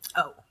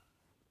 Oh.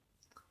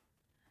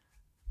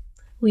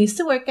 We used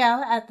to work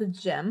out at the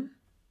gym.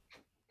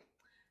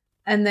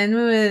 And then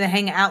we would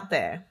hang out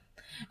there.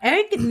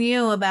 Eric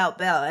knew about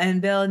Bill, and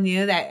Bill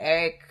knew that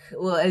Eric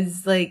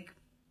was like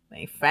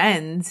my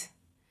friend.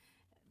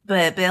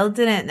 But Bill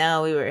didn't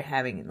know we were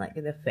having like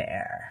an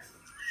affair.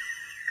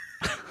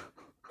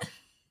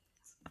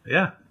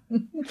 Yeah.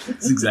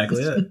 That's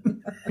exactly it.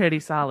 Pretty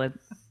solid.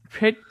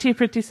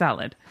 Pretty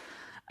solid.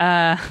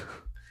 Yeah,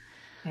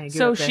 give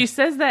So up there. she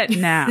says that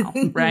now,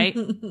 right?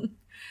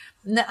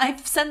 No,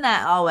 I've said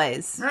that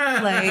always.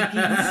 Like, you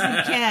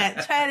can't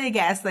try to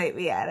gaslight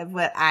me out of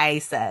what I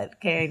said.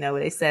 Okay, I know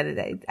what I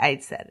said. I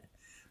said it.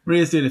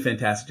 Maria's doing a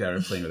fantastic job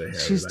of playing with her hair.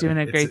 She's everybody.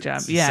 doing a great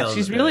job. Yeah, selling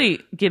she's it. really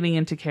getting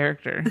into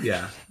character.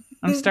 Yeah.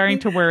 I'm starting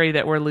to worry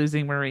that we're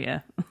losing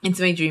Maria. It's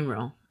my dream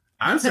role.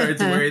 I'm starting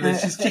to worry that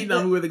she's cheating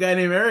on me with a guy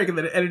named Eric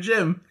at a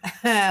gym.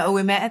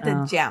 We met at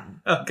the gym.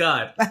 Oh,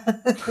 God.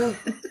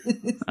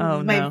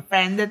 Oh, My no.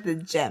 friend at the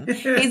gym.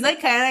 He's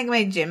like kind of like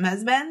my gym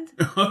husband,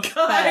 Oh,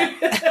 God.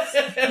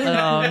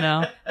 Oh,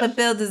 no. but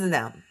Bill doesn't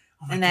know,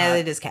 and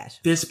neither does Cash.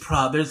 There's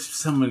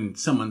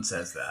someone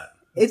says that.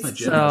 It's my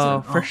gym so-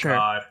 husband. for sure.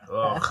 God.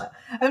 Ugh.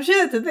 I'm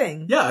sure that's a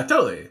thing. Yeah,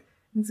 totally.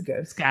 It's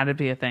gross. Gotta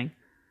be a thing.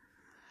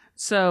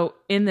 So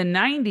in the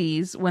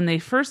 90s, when they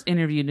first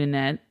interviewed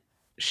Nanette,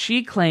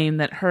 she claimed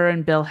that her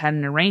and Bill had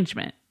an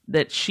arrangement,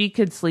 that she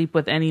could sleep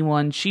with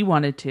anyone she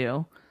wanted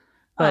to,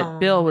 but Oh,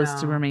 Bill was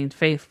no. to remain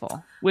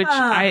faithful. Which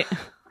Ah.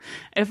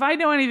 if I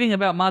know anything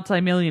about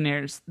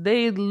multimillionaires,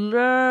 they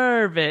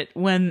love it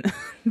when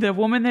the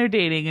woman they're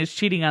dating is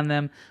cheating on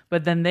them,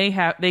 but then they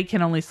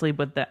can only sleep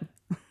with them.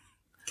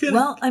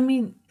 Well, I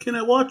mean, Can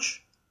I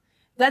watch?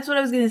 that's what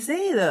I was gonna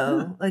say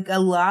though. Like a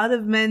lot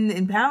of men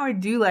in power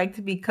do like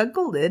to be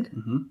cuckolded.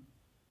 Mm-hmm.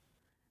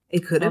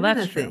 It could have Well, been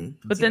a that's true. thing.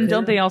 But then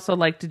don't they also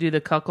like to do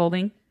the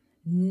cuckolding?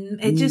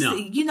 It just,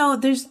 No.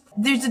 there's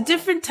a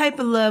different type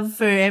of love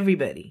for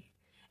everybody.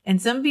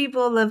 And some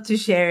people love to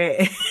share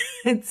it.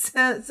 And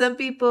some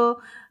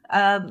people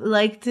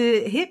like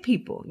to hit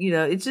people.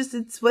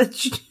 It's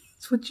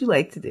what you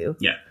like to do.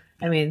 Yeah.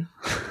 I mean,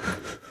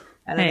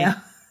 I don't Hey. know.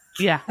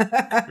 Yeah,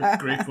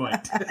 Great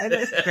point.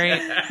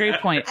 great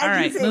point. All I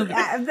right,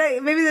 just say,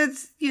 maybe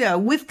that's,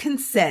 with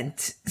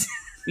consent.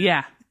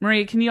 yeah.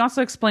 Maria, can you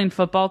also explain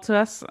football to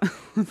us?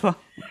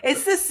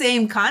 It's the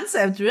same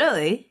concept,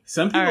 really.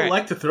 Some people All right.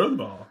 like to throw the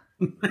ball.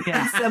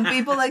 Yeah. Some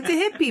people like to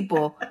hit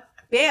people.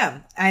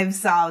 Bam. I've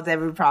solved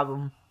every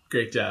problem.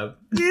 Great job.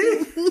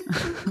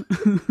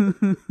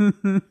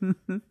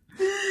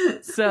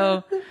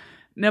 So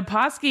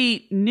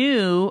Naposki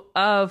knew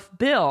of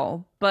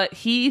Bill, but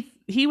he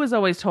was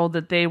always told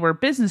that they were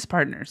business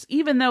partners,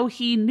 even though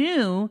he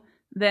knew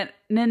that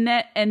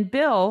Nanette and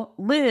Bill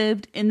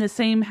lived in the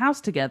same house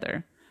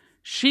together.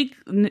 She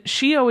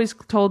always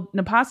told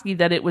Naposki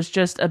that it was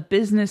just a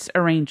business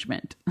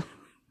arrangement.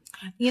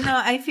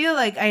 I feel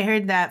like I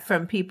heard that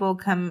from people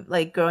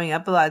growing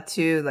up a lot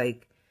too,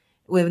 like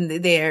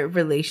when their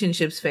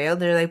relationships failed,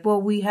 they're like,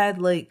 well, we had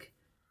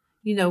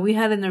we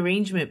had an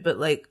arrangement, but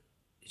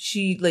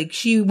she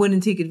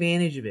wouldn't take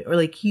advantage of it, or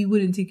he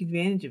wouldn't take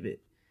advantage of it.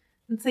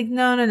 It's like,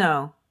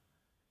 no.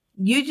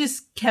 You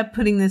just kept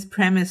putting this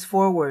premise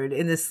forward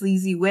in a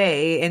sleazy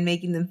way and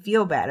making them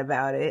feel bad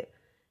about it.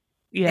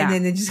 Yeah. And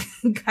then it just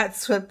got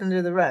swept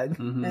under the rug.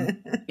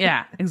 Mm-hmm.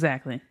 Yeah,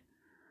 exactly.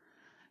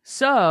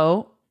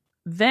 So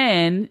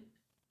then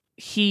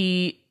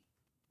he,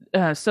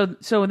 so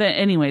then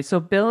anyway, so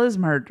Bill is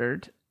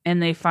murdered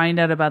and they find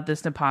out about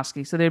this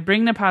Naposki. So they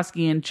bring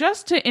Naposki in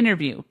just to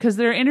interview because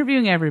they're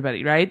interviewing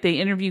everybody, right? They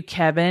interview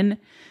Kevin.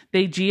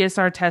 They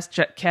GSR test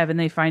Kevin.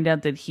 They find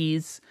out that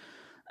he's,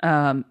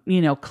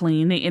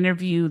 clean. They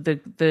interview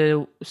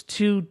the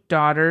two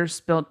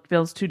daughters,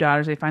 Bill's two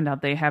daughters. They find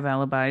out they have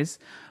alibis.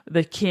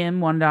 The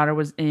Kim, one daughter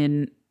was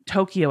in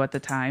Tokyo at the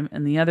time,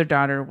 and the other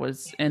daughter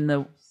was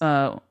in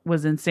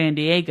San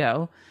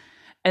Diego.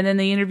 And then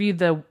they interviewed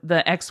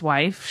the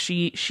ex-wife.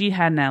 She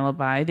had an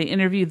alibi. They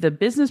interviewed the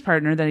business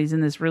partner that he's in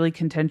this really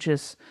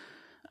contentious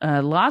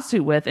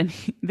lawsuit with, and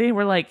they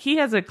were like, he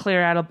has a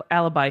clear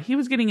alibi. He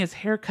was getting his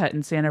hair cut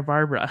in Santa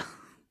Barbara.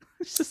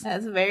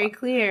 That's very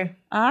clear.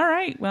 All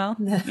right, well.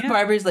 Yeah.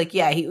 Barbara's like,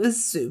 yeah, he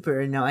was super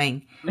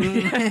annoying.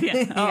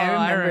 Yeah. Oh,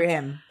 I remember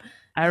him.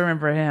 I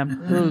remember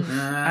him. Oof.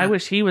 I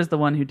wish he was the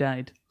one who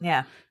died.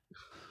 Yeah.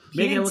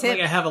 Making it look like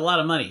I have a lot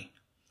of money.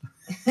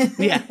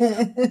 Yeah.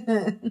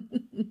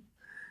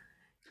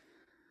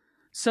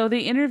 So they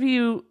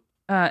interview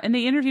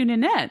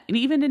Nanette. And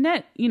even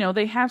Nanette,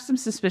 they have some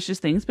suspicious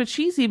things, but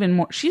she's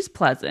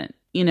pleasant.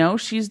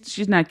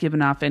 She's not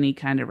giving off any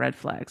kind of red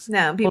flags.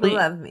 No, people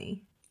love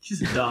me.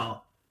 She's a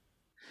doll.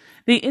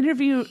 They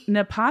interview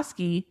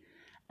Naposki,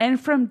 and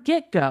from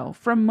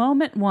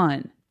moment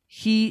one,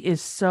 he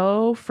is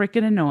so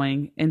freaking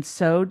annoying and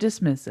so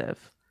dismissive.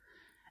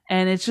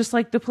 And it's just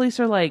like the police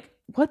are like,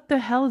 what the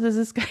hell does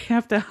this guy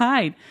have to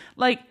hide?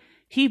 Like,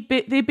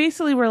 they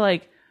basically were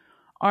like,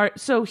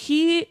 so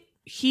he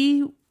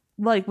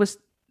was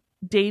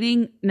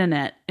dating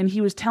Nanette, and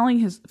he was telling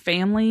his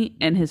family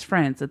and his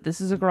friends that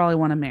this is a girl I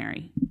want to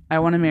marry. I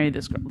want to marry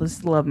this girl. This is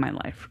the love of my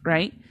life,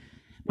 right?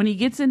 When he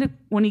gets in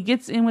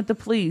with the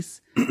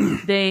police,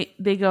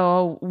 they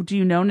go, oh, do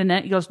you know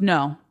Nanette? He goes,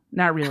 no,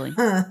 not really.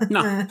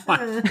 No.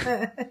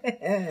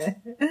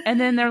 And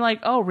then they're like,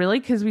 oh,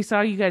 really? Because we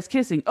saw you guys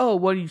kissing. Oh,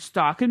 what, are you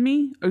stalking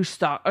me? Are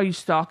you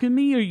stalking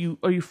me?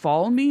 Are you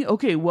following me?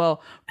 Okay,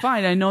 well,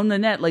 fine. I know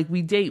Nanette. Like,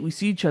 we date. We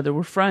see each other.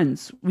 We're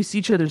friends. We see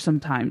each other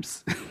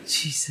sometimes.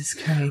 Jesus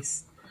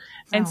Christ.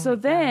 And so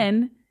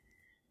then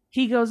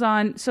he goes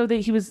on. So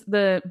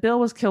that Bill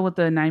was killed with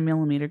the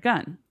 9mm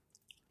gun.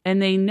 And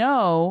they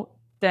know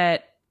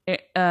that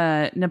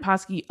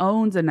Naposki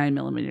owns a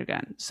 9mm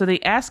gun. So they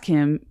ask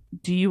him,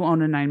 do you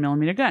own a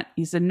 9mm gun?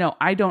 He said, no,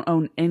 I don't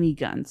own any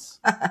guns.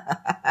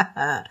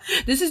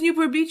 This is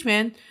Newport Beach,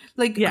 man.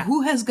 Like,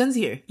 who has guns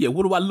here? Yeah,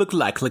 what do I look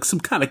like? Like some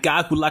kind of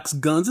guy who likes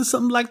guns or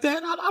something like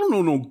that? I don't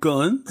know no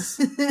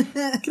guns.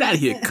 Get out of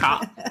here,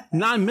 cop.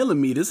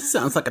 9mm, it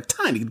sounds like a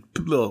tiny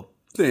little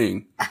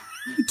thing. What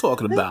are you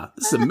talking about?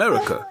 This is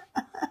America.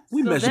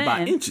 We measure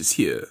by inches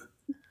here.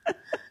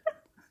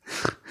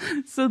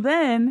 So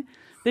then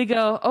they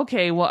go,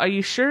 okay, well, are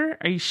you sure?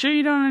 Are you sure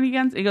you don't own any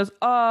guns? He goes,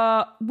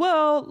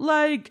 well,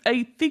 like,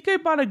 I think I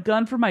bought a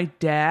gun for my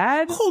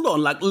dad. Hold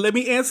on, like, let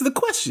me answer the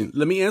question.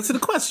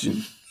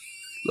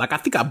 Like, I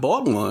think I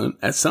bought one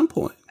at some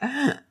point.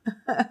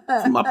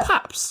 For my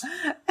pops.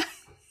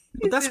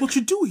 But that's what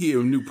you do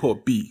here in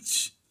Newport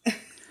Beach.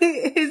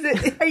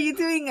 Are you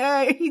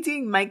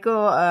doing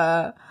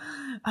Michael,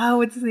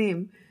 what's his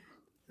name?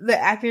 The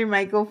actor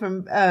Michael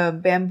from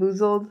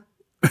Bamboozled?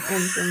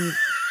 And some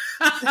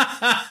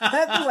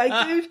that's the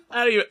white dude.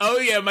 Oh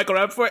yeah, Michael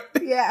Rappaport.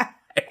 Yeah,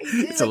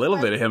 it's a little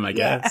bit of him, I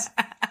guess.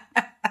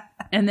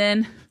 And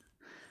then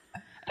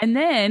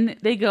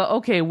they go,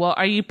 okay, well,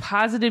 are you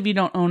positive you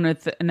don't own a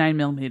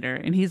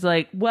 9mm? And he's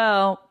like,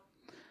 well,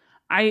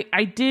 I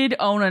did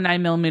own a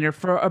 9mm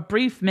for a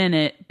brief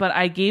minute, but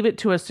I gave it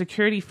to a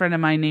security friend of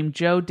mine named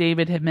Joe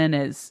David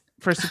Jimenez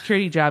for a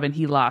security job, and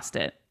he lost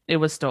it. It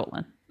was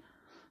stolen.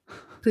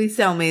 Please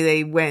tell me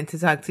they went to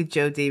talk to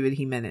Joe David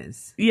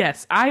Jimenez.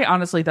 Yes, I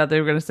honestly thought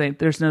they were going to say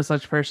there's no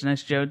such person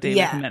as Joe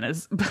David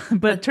Jimenez,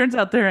 but it turns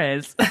out there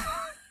is.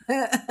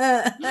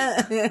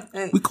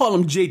 We call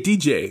him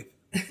JDJ.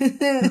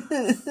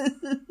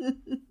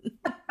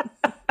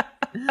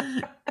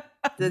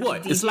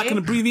 What? It's like an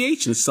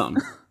abbreviation or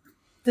something.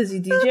 Does he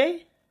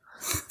DJ?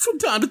 From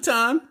time to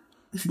time.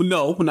 Well,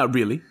 no, not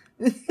really.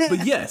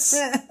 But yes.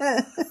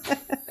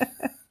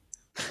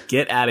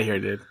 Get out of here,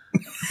 dude.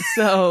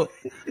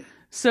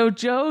 So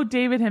Joe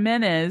David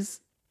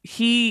Jimenez,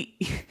 he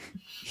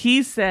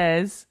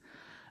says,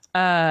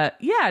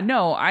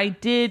 no, I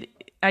did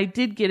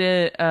get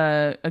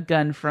a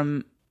gun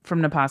from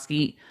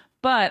Naposki,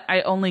 but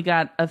I only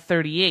got a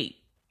 38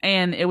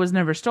 and it was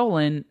never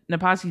stolen.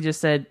 Naposki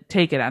just said,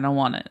 take it. I don't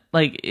want it.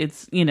 Like,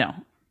 it's,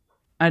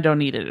 I don't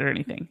need it or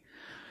anything.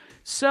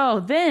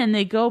 So then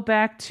they go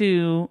back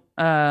to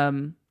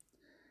Naposki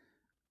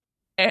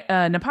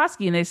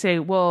and they say,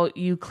 well,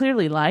 you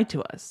clearly lied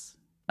to us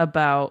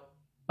about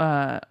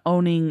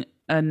owning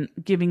and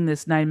giving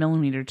this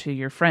 9mm to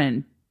your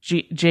friend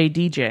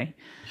JDJ.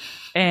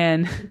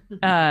 And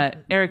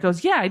Eric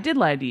goes, yeah, I did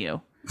lie to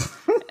you.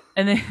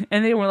 and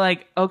they were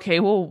like, okay,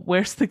 well,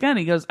 where's the gun?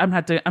 He goes, I'm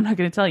not going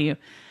to tell you.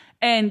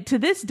 And to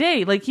this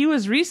day, like he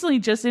was recently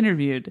just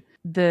interviewed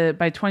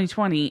by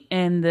 2020,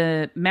 and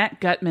the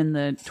Matt Gutman,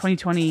 the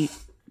 2020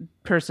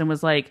 person,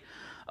 was like,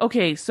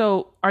 okay,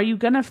 so are you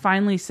going to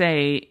finally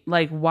say,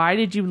 like, why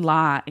did you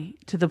lie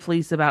to the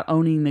police about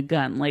owning the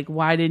gun? Like,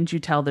 why didn't you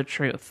tell the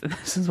truth?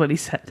 This is what he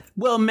said.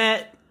 Well,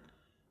 Matt,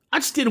 I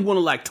just didn't want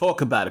to, like,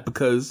 talk about it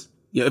because,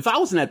 you know, if I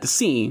wasn't at the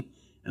scene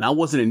and I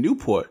wasn't in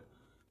Newport,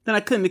 then I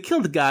couldn't have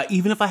killed the guy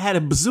even if I had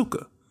a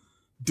bazooka.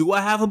 Do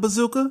I have a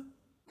bazooka?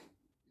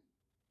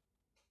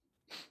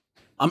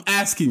 I'm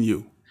asking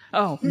you.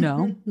 Oh,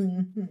 no.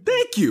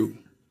 Thank you.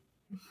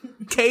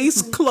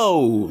 Case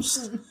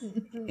closed.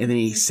 And then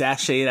he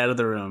sashayed out of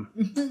the room.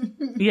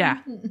 Yeah.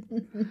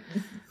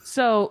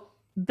 So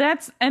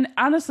and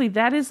honestly,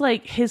 that is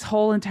like his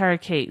whole entire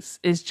case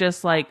is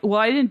just like, well,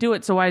 I didn't do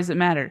it, so why does it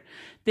matter?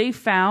 They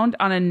found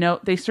on a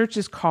note, they searched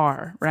his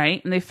car,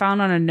 right? And they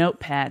found on a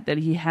notepad that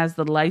he has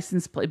the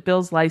license plate,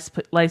 Bill's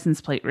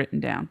license plate written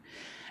down.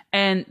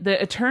 And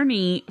the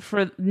attorney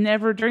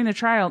during the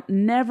trial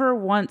never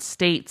once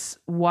states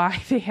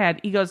why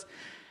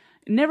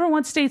never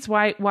once states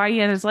why he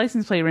had his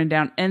license plate written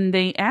down. And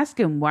they ask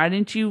him, why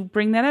didn't you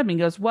bring that up? And he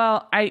goes,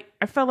 well, I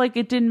felt like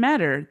it didn't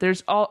matter.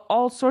 There's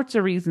all sorts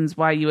of reasons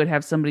why you would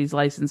have somebody's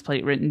license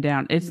plate written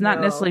down. It's not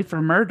necessarily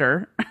for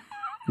murder.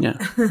 Yeah.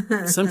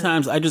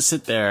 Sometimes I just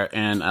sit there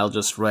and I'll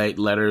just write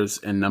letters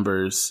and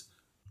numbers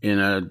in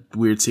a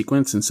weird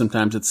sequence. And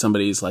sometimes it's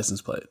somebody's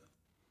license plate.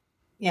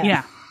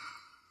 Yeah.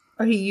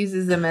 Or he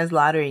uses them as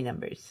lottery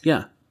numbers.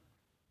 Yeah.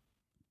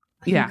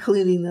 Yeah.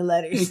 Including the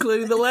letters.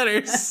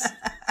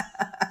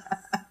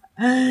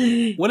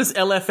 What does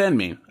LFN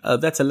mean?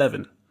 That's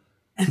 11.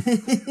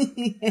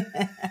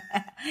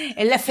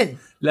 11.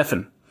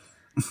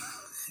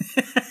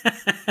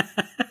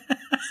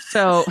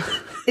 So,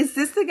 is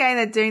this the guy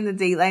that during the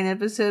Dateline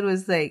episode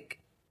was like,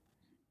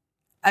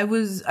 I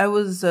was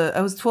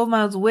 12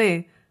 miles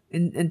away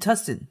in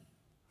Tustin.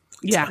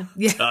 Yeah.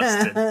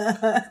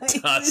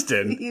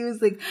 Tustin. He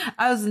was like,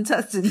 I was in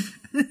Tustin.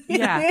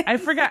 Yeah, I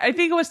forgot. I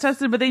think it was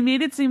Tustin, but they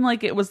made it seem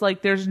like it was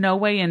like there's no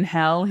way in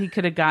hell he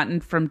could have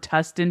gotten from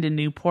Tustin to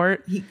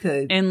Newport. He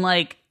could. In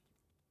like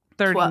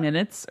 30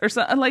 minutes or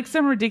so, like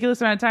some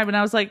ridiculous amount of time. And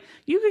I was like,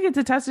 you could get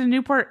to Tustin and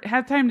Newport,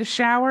 have time to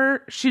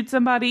shower, shoot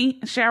somebody,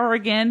 shower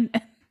again,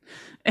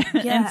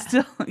 and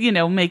still,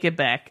 make it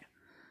back.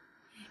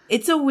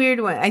 It's a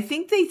weird one. I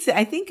think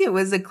it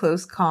was a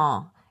close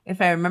call.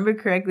 If I remember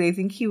correctly, I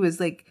think he was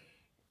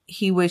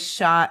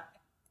shot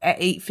at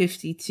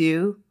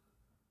 8:52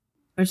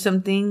 or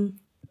something.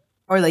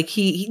 Or like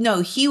he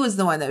was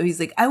the one that he's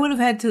like, I would have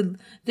had to,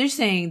 they're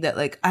saying that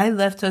like I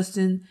left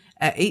Tustin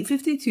at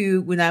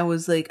 8:52 when I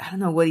was like, I don't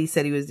know what he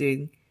said he was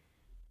doing.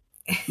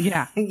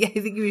 Yeah. Yeah, I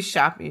think he was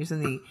shopping or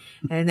something.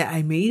 And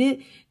I made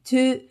it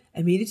to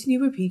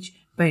Newport Beach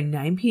by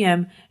 9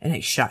 p.m. and I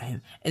shot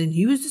him. And then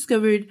he was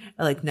discovered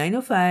at like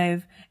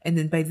 9:05. And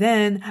then by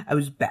then I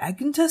was back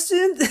in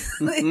Tustin.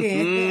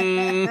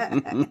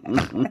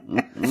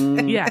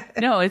 Yeah.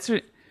 No, it's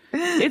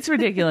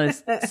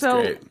ridiculous.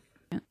 So great.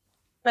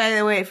 By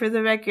the way, for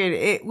the record,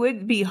 it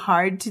would be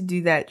hard to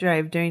do that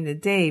drive during the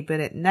day,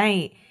 but at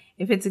night,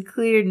 if it's a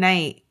clear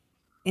night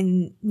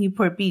in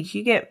Newport Beach,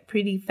 you get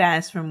pretty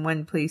fast from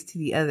one place to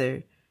the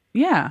other.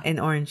 Yeah. In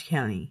Orange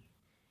County.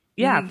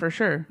 Yeah, for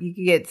sure. You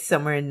could get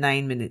somewhere in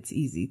 9 minutes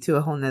easy to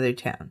a whole nother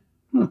town.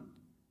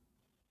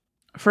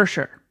 For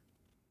sure.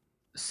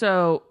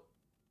 So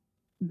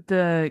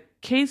the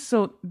case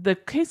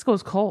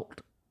goes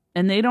cold,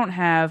 and they don't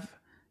have,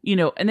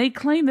 and they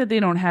claim that they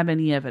don't have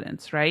any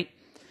evidence, right?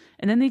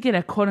 And then they get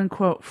a quote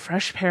unquote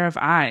fresh pair of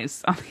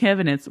eyes on the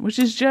evidence, which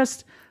is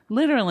just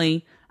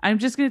literally, I'm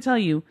just going to tell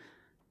you,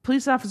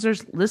 police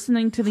officers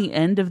listening to the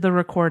end of the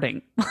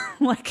recording.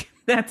 Like,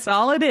 that's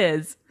all it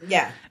is.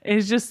 Yeah.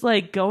 It's just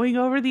like going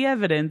over the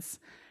evidence,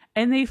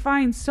 and they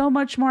find so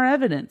much more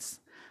evidence.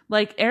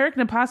 Like Eric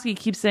Naposki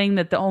keeps saying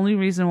that the only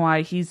reason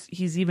why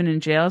he's even in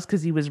jail is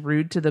because he was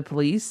rude to the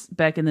police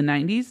back in the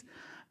 90s.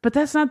 But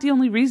that's not the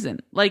only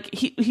reason. Like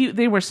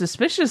they were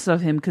suspicious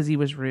of him because he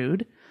was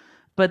rude,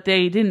 but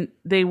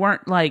they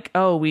weren't like,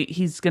 oh,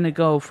 he's going to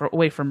go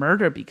away for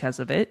murder because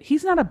of it.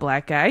 He's not a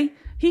black guy.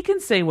 He can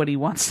say what he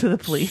wants to the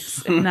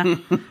police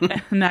and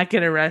not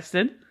get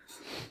arrested.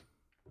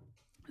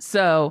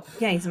 So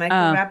yeah, he's Michael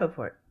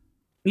Rappaport.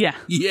 Yeah.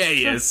 Yeah,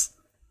 he is.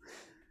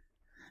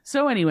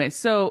 So anyway,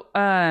 so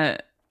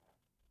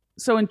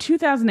in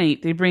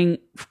 2008, they bring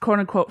quote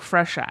unquote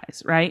fresh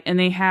eyes, right? And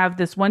they have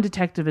this one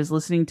detective is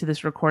listening to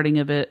this recording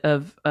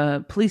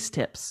of police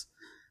tips,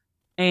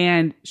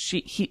 and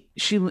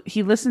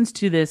he listens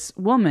to this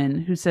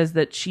woman who says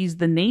that she's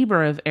the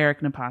neighbor of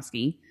Eric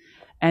Naposki,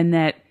 and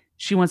that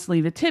she wants to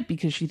leave a tip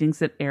because she thinks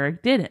that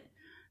Eric did it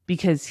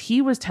because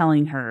he was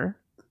telling her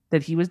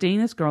that he was dating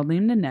this girl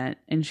named Nanette,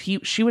 and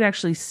she would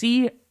actually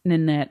see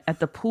Nanette at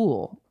the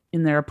pool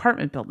in their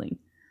apartment building.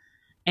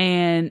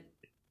 And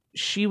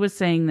she was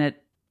saying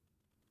that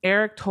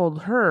Eric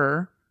told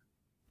her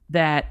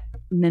that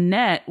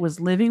Nanette was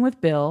living with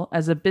Bill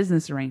as a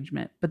business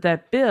arrangement, but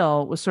that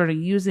Bill was sort of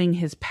using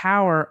his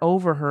power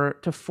over her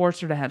to force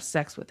her to have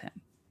sex with him.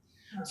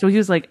 So he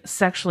was like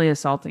sexually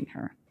assaulting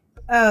her.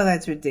 Oh,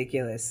 that's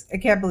ridiculous. I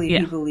can't believe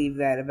you believe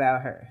that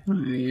about her.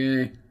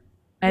 Yeah.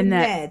 And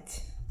Nanette.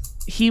 that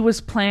he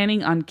was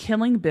planning on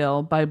killing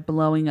Bill by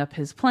blowing up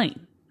his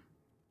plane.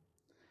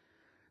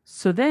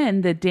 So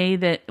then the day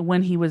that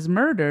when he was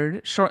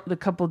murdered, the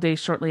couple days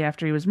shortly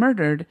after he was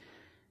murdered,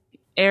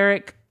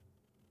 Eric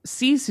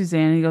sees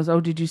Suzanne and he goes, "Oh,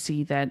 did you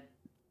see that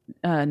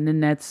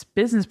Nanette's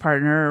business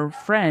partner or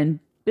friend,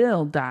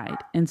 Bill, died?"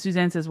 And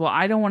Suzanne says, "Well,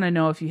 I don't want to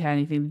know if you had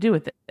anything to do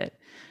with it."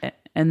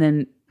 And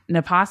then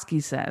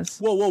Naposki says,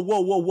 Whoa.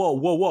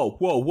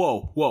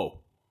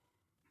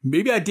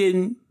 Maybe I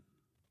didn't,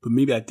 but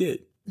maybe I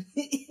did.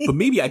 But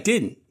maybe I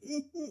didn't.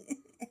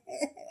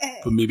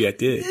 But maybe I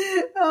did.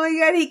 Oh my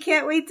God, he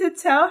can't wait to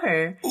tell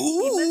her. Ooh.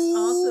 He must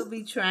also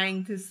be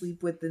trying to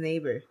sleep with the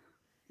neighbor.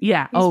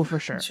 Yeah, for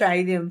sure.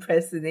 Trying to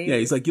impress the neighbor. Yeah,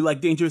 he's like, "You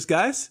like dangerous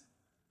guys?"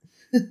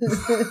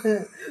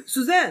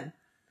 Suzanne,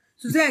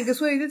 guess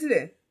what I did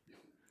today?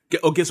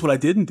 Guess what I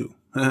didn't do?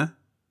 Huh?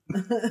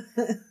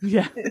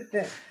 Yeah.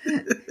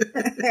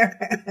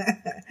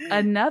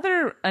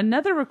 Another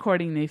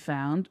recording they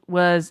found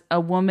was a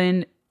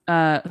woman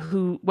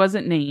who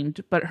wasn't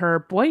named, but her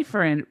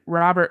boyfriend,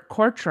 Robert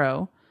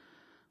Courtreau,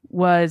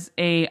 was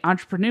a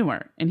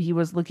entrepreneur and he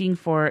was looking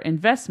for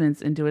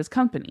investments into his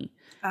company.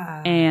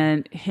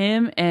 And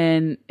him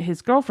and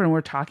his girlfriend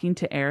were talking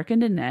to Eric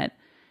and Nanette,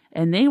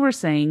 and they were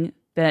saying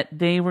that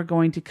they were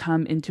going to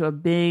come into a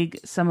big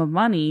sum of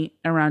money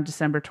around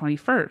December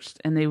 21st,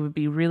 and they would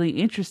be really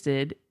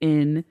interested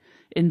in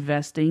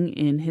investing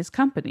in his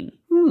company.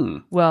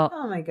 Well,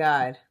 oh my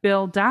God.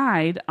 Bill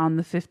died on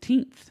the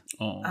 15th.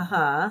 Oh.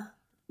 Uh-huh.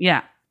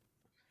 Yeah.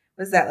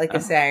 Was that like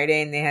a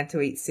Saturday and they had to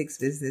wait 6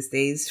 business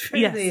days for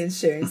the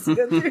insurance to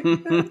go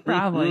through?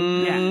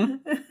 Probably, yeah.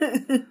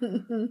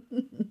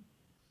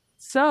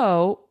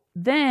 So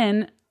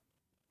then,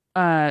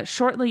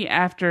 shortly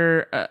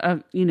after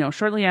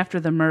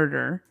the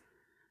murder,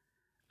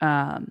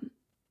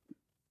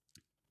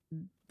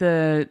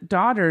 the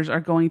daughters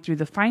are going through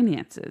the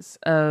finances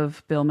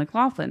of Bill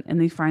McLaughlin, and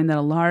they find that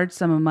a large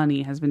sum of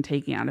money has been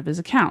taken out of his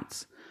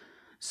accounts.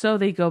 So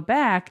they go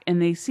back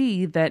and they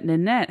see that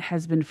Nanette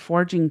has been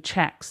forging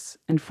checks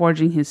and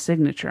forging his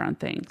signature on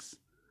things.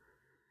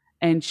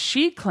 And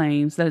she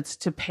claims that it's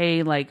to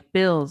pay like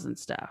bills and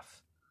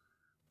stuff.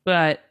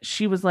 But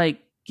she was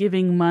like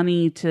giving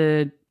money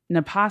to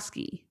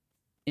Naposki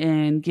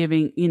and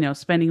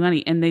spending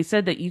money. And they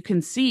said that you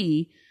can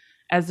see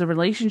as the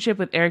relationship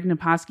with Eric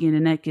Naposki and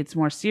Nanette gets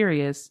more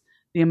serious,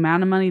 the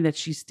amount of money that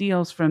she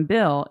steals from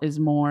Bill is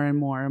more and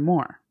more and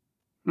more.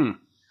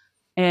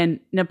 And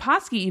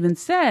Naposki even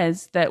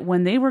says that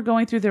when they were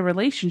going through their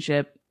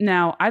relationship,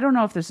 now I don't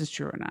know if this is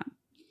true or not.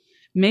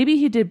 Maybe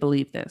he did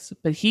believe this,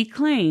 but he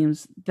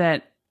claims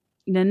that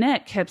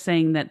Nanette kept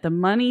saying that the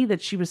money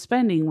that she was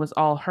spending was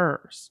all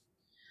hers,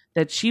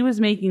 that she was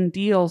making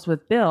deals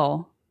with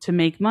Bill to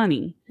make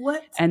money.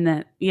 What? And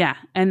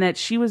that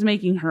she was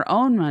making her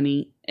own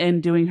money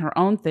and doing her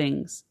own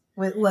things.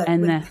 With what?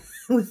 And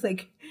with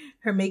like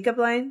her makeup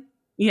line?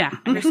 Yeah.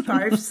 Her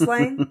scarves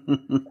line?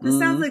 This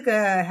sounds like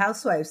a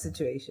housewife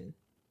situation.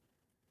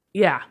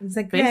 Yeah. It's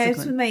like, basically. yeah,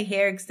 it's with my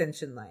hair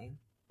extension line.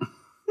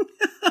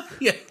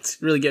 Yeah,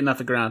 it's really getting off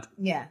the ground.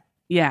 Yeah.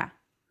 Yeah.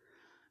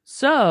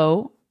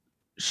 So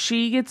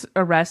she gets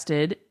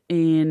arrested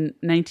in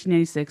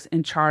 1996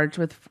 and charged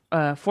with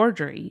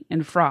forgery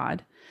and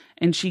fraud.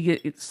 And she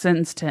gets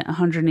sentenced to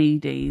 180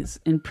 days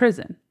in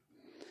prison.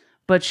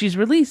 But she's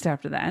released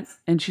after that,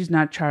 and she's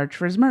not charged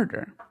for his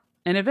murder.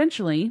 And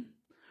eventually,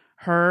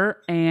 her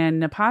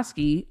and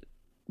Naposki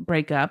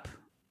break up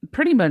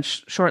pretty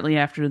much shortly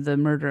after the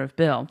murder of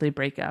Bill. They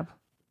break up.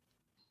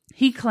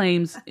 He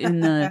claims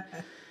in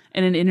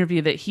an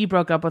interview that he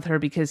broke up with her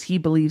because he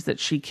believes that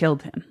she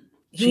killed him.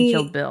 She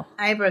killed Bill.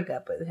 I broke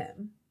up with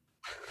him.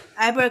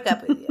 I broke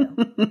up with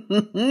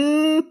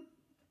you.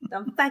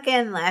 Don't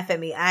fucking laugh at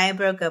me. I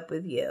broke up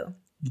with you.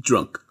 You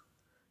drunk.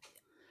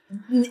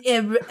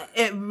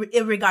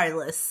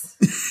 Irregardless.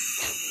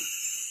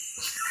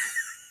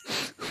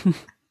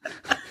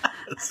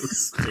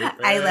 So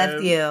I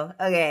left you.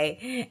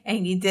 Okay.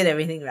 And you did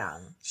everything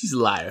wrong. She's a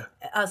liar.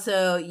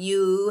 Also,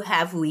 you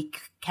have weak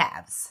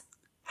calves.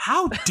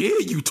 How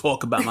dare you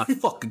talk about my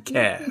fucking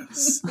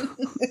calves?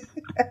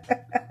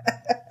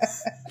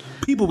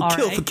 People would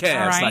kill for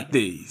calves like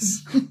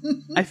these.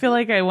 I feel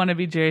like I want to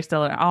be Jerry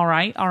Stiller. All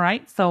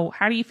right. So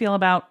how do you feel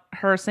about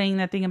her saying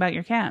that thing about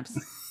your calves?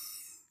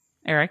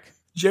 Eric?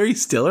 Jerry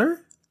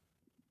Stiller?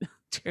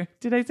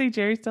 Did I say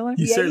Jerry Stiller?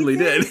 You certainly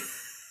did.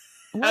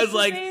 I was his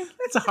like, name?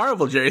 that's a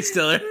horrible Jerry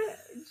Stiller.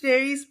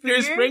 Jerry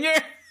Springer? Jerry Springer?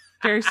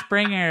 Jerry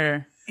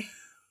Springer.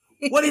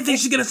 What do you think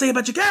she's going to say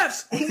about your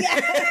calves? Yeah, that's what I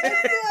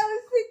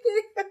was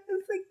thinking. It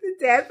was like the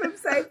dad from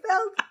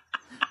Seinfeld.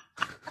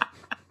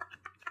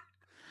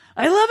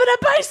 I live in a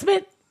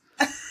basement.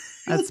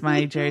 That's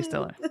my Jerry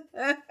Stiller. Give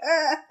me a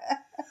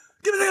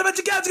thing about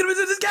your calves. Give me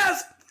this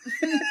calves.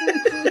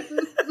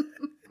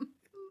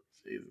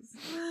 Jesus.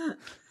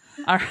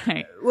 All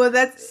right. Well,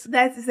 is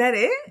that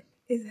it?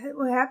 Is that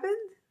what happened?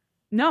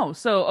 No.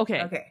 So,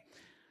 okay. Okay.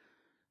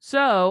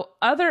 So,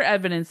 other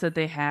evidence that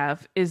they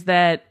have is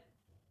that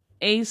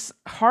Ace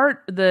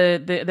Hart,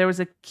 there was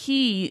a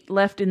key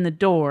left in the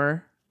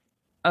door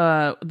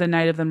the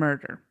night of the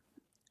murder.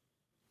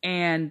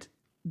 And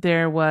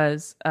there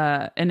was,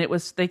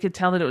 they could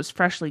tell that it was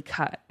freshly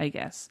cut, I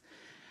guess.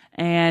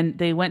 And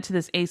they went to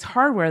this Ace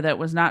Hardware that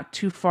was not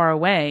too far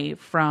away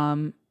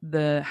from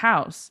the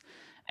house.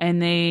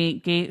 And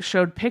they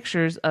showed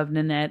pictures of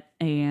Nanette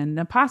and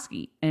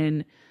Naposki.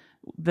 And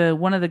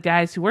one of the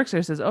guys who works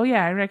there says, "Oh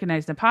yeah, I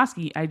recognize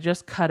Naposki. I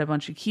just cut a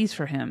bunch of keys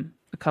for him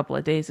a couple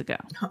of days ago."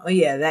 Oh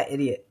yeah, that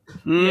idiot.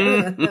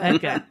 Yeah,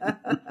 that guy.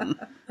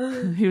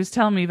 He was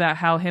telling me about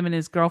how him and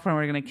his girlfriend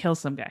were going to kill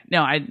some guy.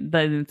 No,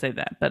 they didn't say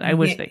that, but I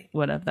wish they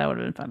would have. That would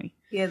have been funny.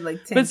 He had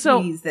like 10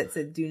 keys that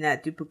said "Do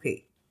not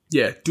duplicate."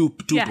 Yeah,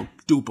 dupe them.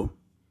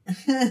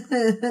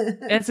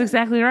 It's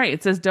exactly right.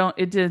 It says do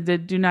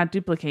not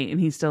duplicate, and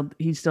he still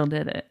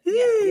did it.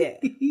 Yeah.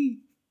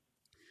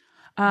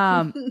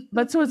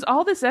 But so it's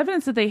all this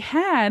evidence that they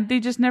had, they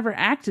just never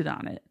acted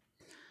on it.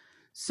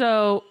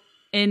 So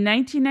in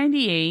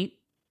 1998,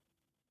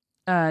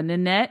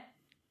 Nanette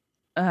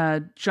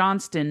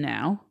Johnston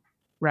now,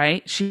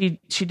 right? She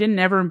didn't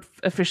ever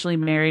officially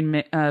marry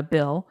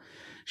Bill.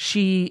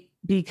 She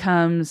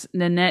becomes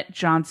Nanette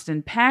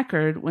Johnston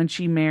Packard when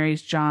she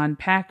marries John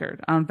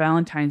Packard on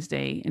Valentine's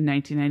Day in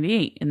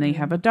 1998, and they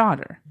have a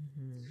daughter.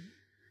 Mm-hmm.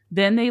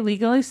 Then they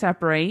legally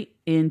separate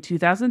in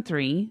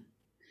 2003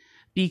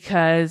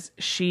 because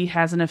she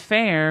has an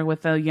affair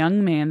with a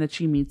young man that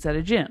she meets at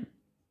a gym.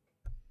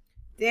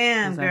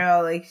 Damn,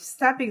 girl, like,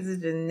 stop being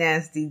such a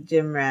nasty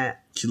gym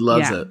rat. She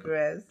loves it.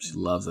 Gross. She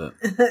loves it.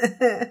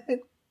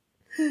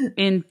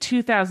 In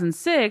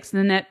 2006,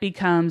 Nanette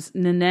becomes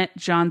Nanette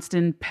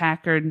Johnston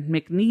Packard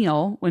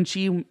McNeil when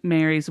she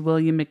marries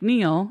William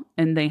McNeil,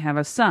 and they have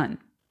a son.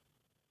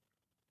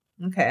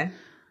 Okay.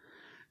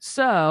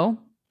 So,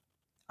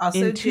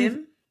 also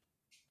Jim?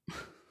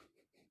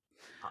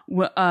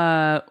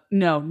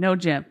 No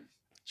Jim.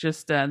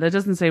 Just that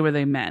doesn't say where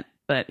they met,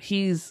 but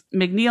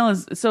McNeil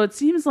is. So it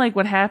seems like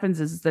what happens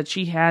is that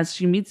she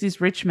meets these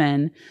rich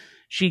men.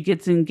 She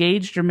gets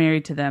engaged or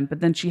married to them,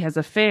 but then she has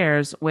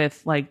affairs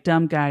with like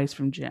dumb guys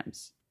from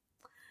gyms.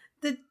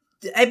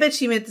 I bet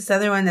she met this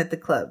other one at the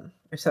club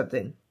or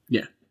something.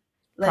 Yeah.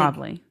 Like,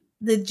 probably.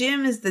 The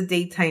gym is the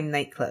daytime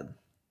nightclub.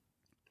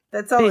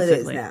 That's all basically. It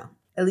is now.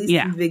 At least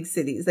in big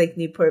cities like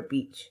Newport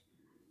Beach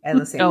and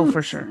Los Angeles. Oh,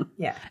 for sure.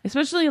 Yeah.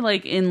 Especially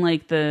like in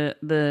like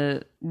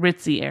the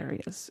ritzy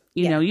areas.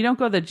 You know, you don't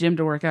go to the gym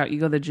to work out. You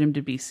go to the gym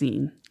to be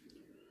seen.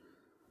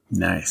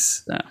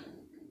 Nice. So.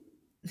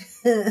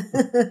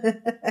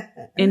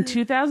 In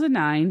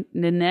 2009,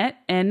 Nanette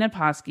and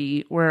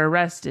Naposki were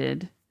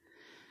arrested,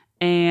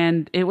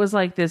 and it was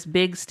like this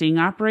big sting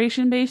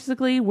operation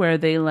basically where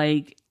they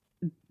like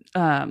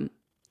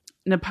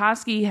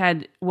Naposki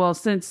had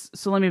let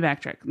me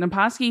backtrack.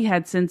 Naposki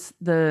had, since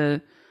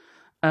the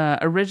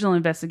original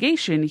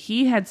investigation,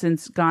 he had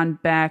since gone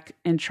back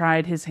and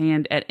tried his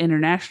hand at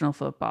international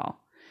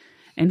football,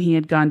 and he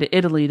had gone to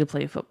Italy to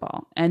play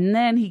football, and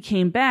then he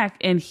came back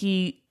and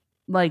he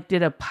like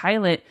did a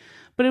pilot,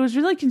 but it was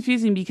really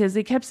confusing because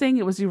they kept saying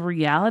it was a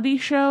reality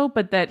show,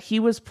 but that he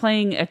was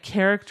playing a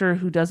character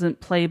who doesn't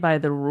play by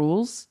the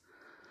rules.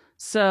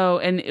 So,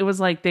 and it was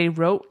like they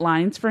wrote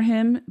lines for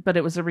him, but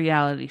it was a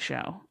reality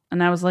show.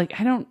 And I was like,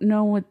 I don't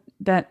know what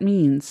that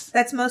means.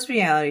 That's most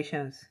reality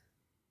shows.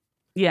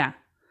 Yeah.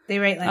 They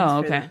write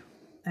lines for them.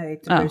 I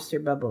hate to burst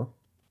your bubble.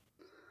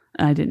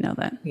 I didn't know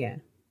that. Yeah.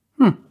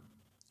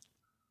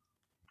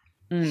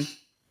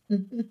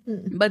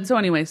 But so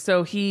anyway,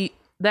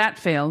 that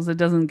fails. It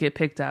doesn't get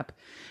picked up.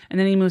 And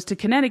then he moves to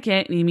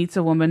Connecticut and he meets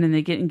a woman and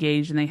they get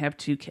engaged and they have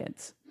 2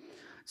 kids.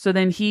 So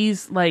then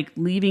he's like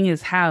leaving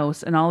his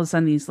house and all of a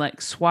sudden these like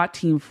SWAT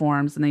team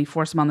forms and they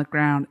force him on the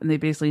ground and they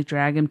basically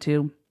drag him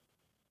to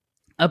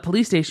a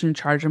police station and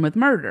charge him with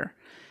murder.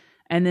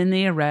 And then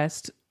they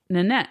arrest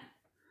Nanette.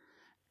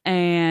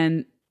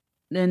 And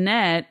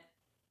Nanette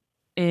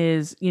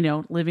is,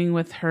 living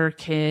with her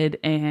kid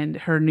and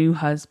her new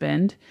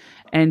husband,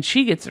 and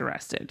she gets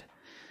arrested.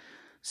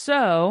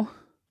 So,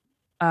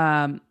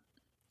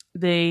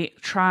 they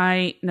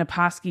try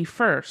Naposki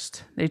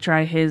first. They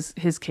try his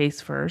case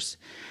first.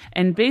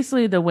 And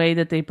basically the way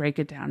that they break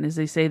it down is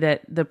they say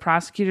that the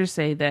prosecutors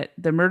say that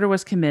the murder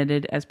was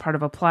committed as part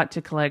of a plot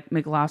to collect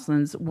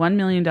McLaughlin's $1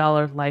 million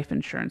life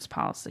insurance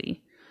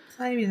policy. It's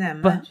not even that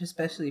much,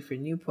 especially for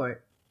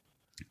Newport.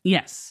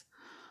 Yes.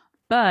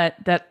 But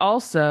that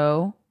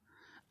also,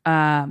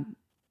 that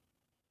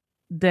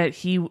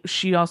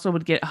she also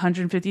would get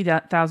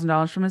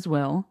 $150,000 from his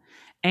will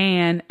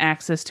and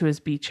access to his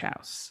beach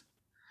house.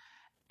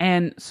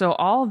 And so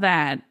all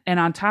that, and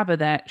on top of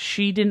that,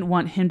 she didn't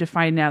want him to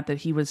find out that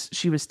she was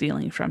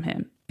stealing from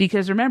him.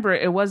 Because remember,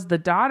 it was the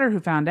daughter who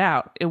found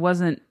out. It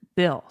wasn't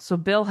Bill. So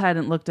Bill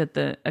hadn't looked at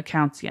the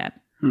accounts yet.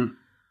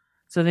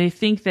 So they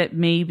think that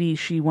maybe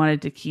she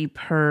wanted to keep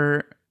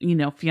her,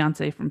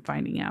 fiance from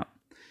finding out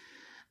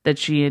that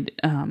she had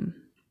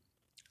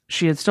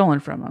stolen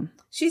from him.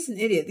 She's an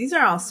idiot. These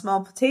are all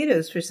small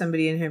potatoes for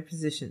somebody in her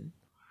position.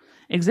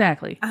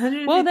 Exactly.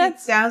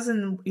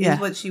 150,000 is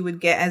what she would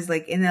get as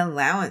like an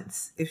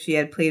allowance if she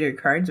had played her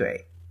cards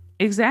right.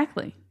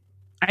 Exactly.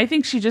 I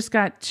think she just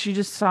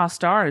saw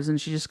stars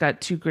and she just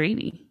got too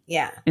greedy.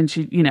 Yeah. And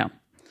she,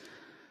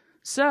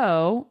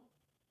 So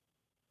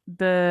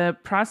the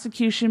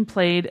prosecution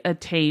played a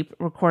tape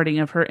recording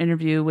of her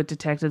interview with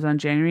detectives on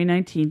January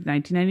 19th,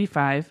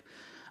 1995,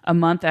 a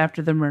month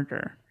after the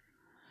murder.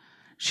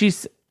 She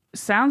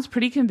sounds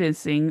pretty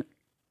convincing.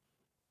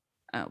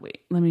 Wait,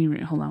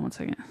 hold on one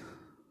second.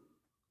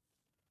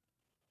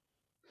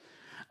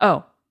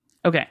 Oh,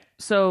 okay.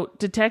 So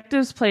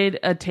detectives played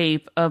a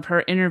tape of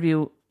her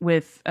interview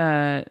with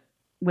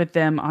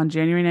them on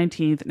January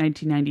 19th,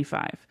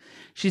 1995.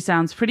 She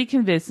sounds pretty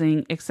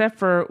convincing, except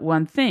for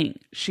one thing.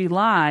 She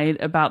lied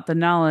about the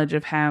knowledge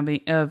of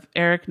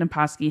Eric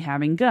Naposki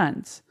having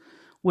guns,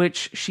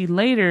 which she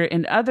later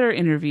in other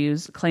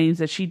interviews claims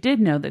that she did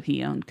know that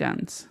he owned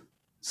guns.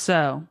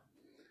 So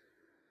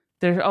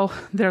they're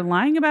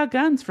lying about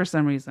guns for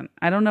some reason.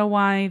 I don't know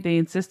why they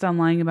insist on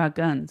lying about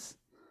guns.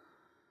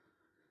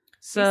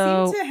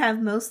 So they seem to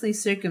have mostly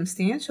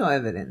circumstantial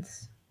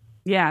evidence.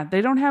 Yeah, they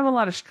don't have a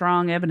lot of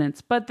strong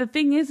evidence. But the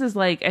thing is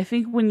like, I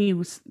think when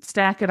you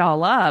stack it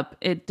all up,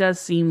 it does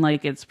seem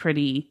like it's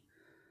pretty,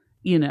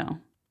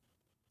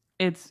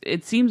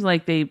 it seems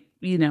like they,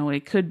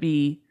 it could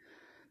be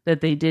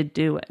that they did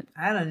do it.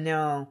 I don't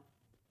know.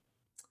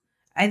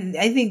 I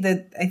think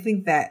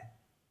that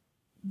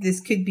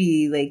this could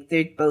be like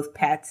they're both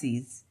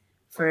patsies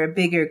for a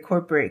bigger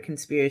corporate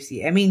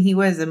conspiracy. I mean, he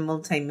was a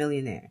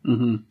multimillionaire.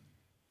 Mm-hmm.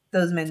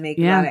 Those men make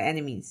a lot of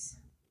enemies.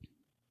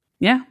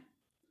 Yeah.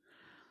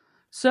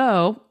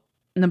 So,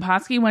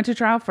 Naposki went to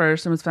trial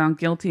first and was found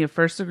guilty of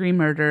first-degree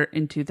murder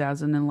in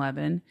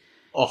 2011.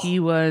 Oh. He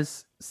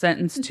was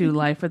sentenced to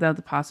life without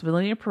the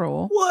possibility of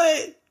parole.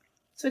 What?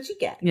 That's what you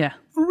get. Yeah.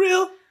 For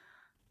real?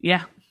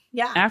 Yeah.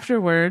 Yeah.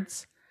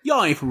 Afterwards...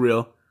 Y'all ain't for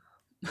real.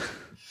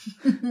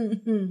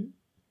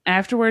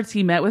 Afterwards,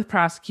 he met with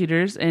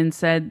prosecutors and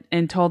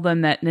told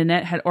them that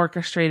Nanette had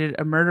orchestrated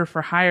a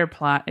murder-for-hire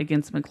plot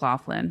against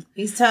McLaughlin.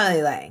 He's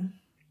totally lying.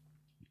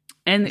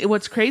 And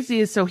what's crazy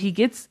is, so he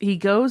gets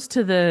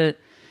the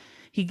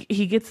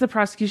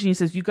prosecution. He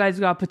says, "You guys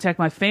got to protect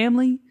my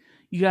family.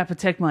 You got to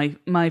protect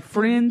my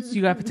friends.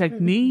 You got to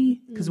protect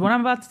me, because what I'm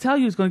about to tell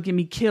you is going to get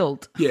me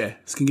killed." Yeah,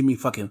 it's gonna get me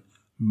fucking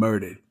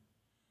murdered.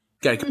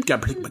 Gotta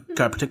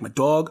protect my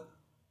dog.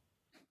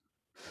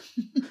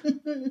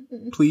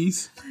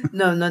 Please.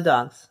 No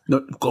dogs.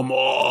 No, come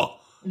on,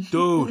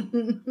 dude.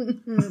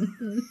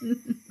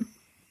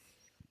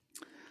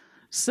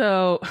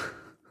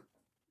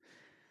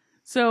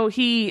 So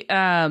he,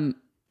 what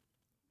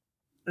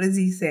does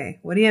he say?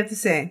 What do you have to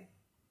say?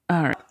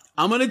 All right.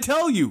 I'm going to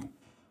tell you.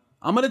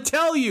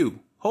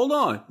 Hold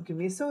on. Give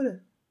me a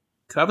soda.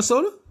 Can I have a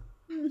soda?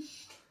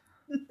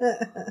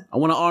 I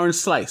want an orange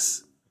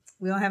slice.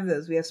 We don't have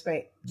those. We have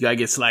Sprite. You gotta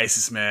get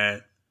slices,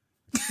 man.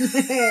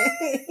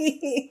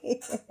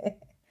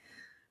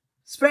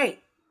 Sprite.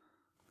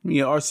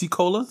 You got RC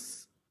Cola?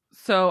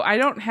 So I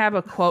don't have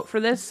a quote for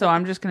this, so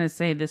I'm just going to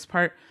say this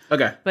part.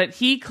 Okay. But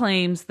he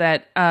claims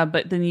that,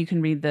 but then you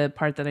can read the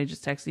part that I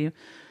just texted you.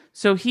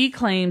 So he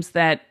claims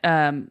that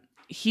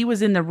he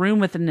was in the room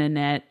with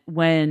Nanette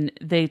when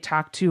they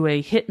talked to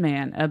a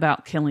hitman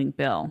about killing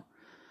Bill.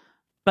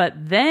 But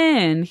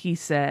then he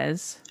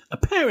says...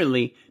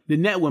 Apparently,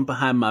 Nanette went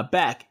behind my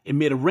back and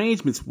made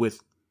arrangements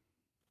with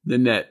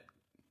Nanette.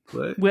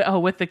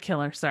 What? With the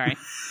killer, sorry.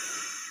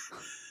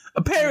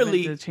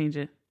 Apparently... to change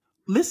it.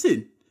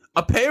 Listen.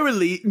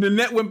 Apparently,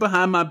 Nanette went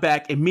behind my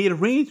back and made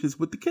arrangements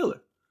with the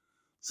killer.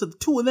 So the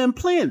two of them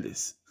planned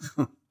this.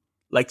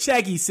 Like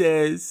Shaggy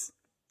says,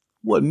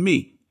 wasn't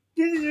me.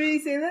 Did it really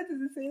say that? Does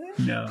it say that?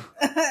 No.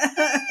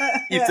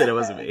 You said it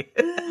wasn't me.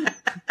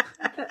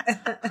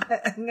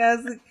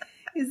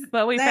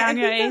 But we found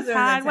your Ace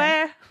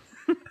Hardware.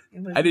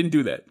 I didn't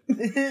do that.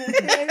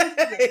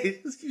 You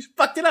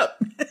fucked it up.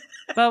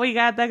 But we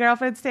got the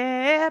girlfriend's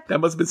tip. That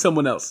must have been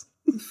someone else.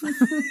 But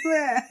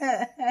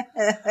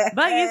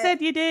you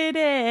said you did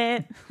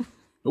it.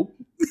 Nope.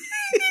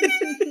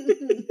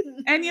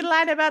 And you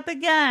lied about the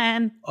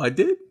gun. Oh, I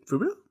did? For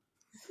real?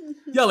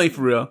 Y'all ain't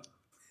for real.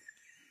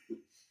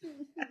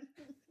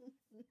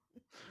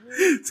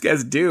 This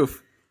guy's a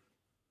doof.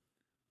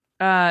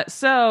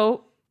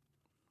 So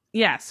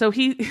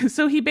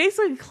he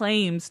basically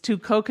claims to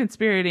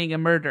co-conspirating a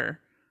murder,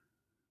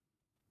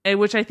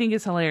 which I think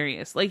is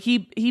hilarious. Like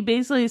he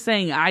basically is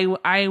saying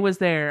I was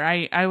there,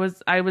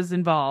 I was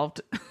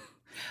involved.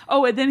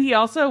 Oh, and then he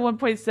also at one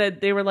point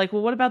said, they were like,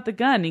 well, what about the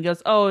gun? And he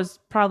goes, oh, it's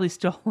probably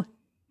stolen.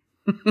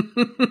 The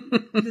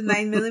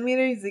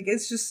 9mm? He's like,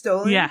 it's just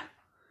stolen? Yeah.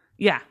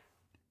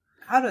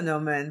 I don't know,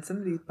 man.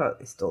 Somebody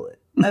probably stole it.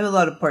 I have a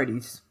lot of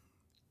parties.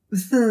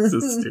 So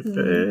stupid.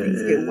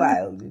 Things get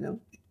wild, you know?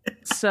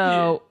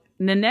 So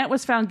Nanette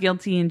was found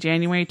guilty in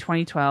January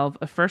 2012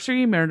 of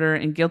first-degree murder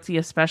and guilty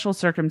of special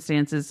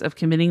circumstances of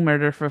committing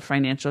murder for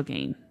financial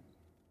gain.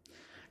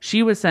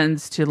 She was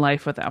sentenced to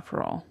life without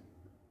parole.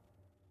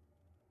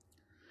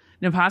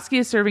 Naposki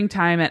is serving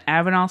time at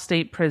Avenal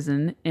State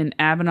Prison in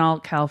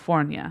Avenal,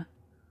 California.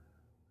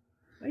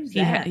 Where's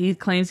that? He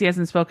claims he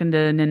hasn't spoken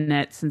to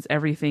Nanette since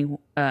everything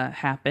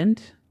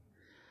happened.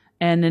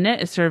 And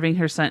Nanette is serving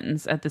her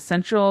sentence at the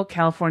Central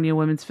California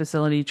Women's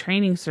Facility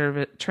training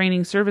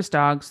service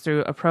dogs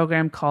through a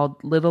program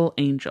called Little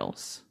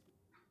Angels.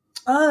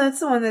 Oh, that's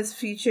the one that's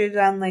featured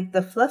on like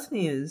the Fluff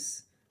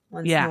News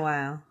once in a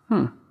while.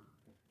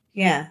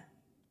 Yeah.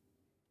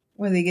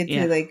 Where they get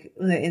to like,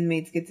 the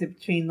inmates get to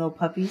train little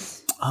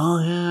puppies.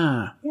 Oh,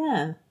 yeah.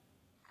 Yeah.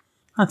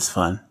 That's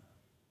fun.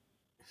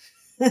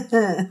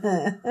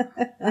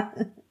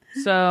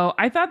 So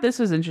I thought this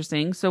was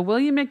interesting. So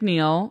William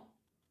McNeil,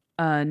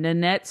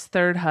 Nanette's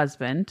third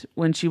husband,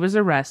 when she was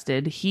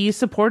arrested, he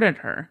supported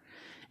her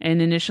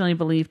and initially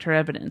believed her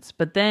evidence.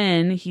 But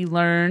then he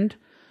learned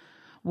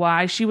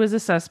why she was a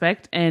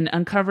suspect and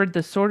uncovered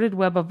the sordid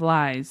web of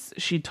lies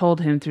she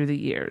told him through the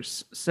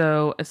years.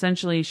 So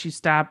essentially, he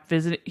stopped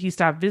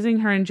visiting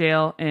her in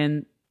jail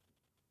and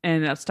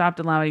stopped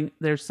allowing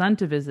their son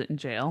to visit in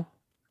jail.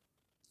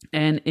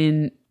 And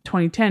in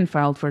 2010,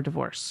 filed for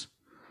divorce.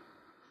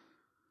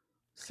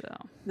 So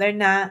they're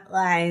not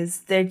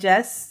lies. They're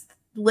just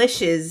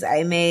wishes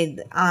I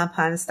made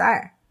upon a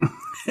star.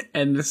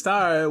 And the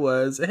star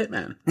was a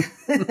hitman.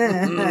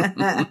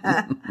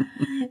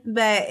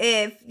 But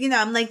if,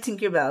 I'm like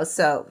Tinkerbell,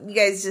 so you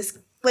guys just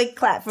like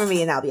clap for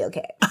me and I'll be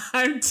okay.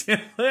 I'm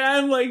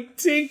like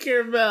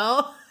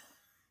Tinkerbell.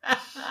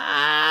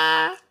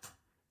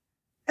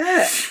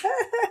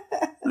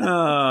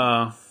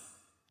 Oh.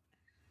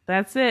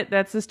 That's it.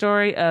 That's the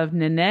story of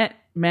Nanette,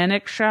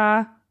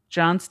 Manekshaw,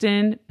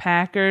 Johnston,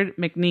 Packard,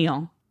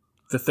 McNeil.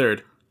 The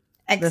third.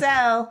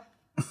 XO.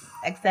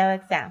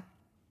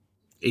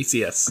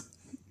 ACS.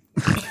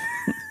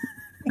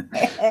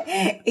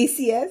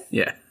 ACS?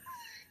 Yeah.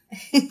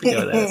 Forget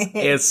what that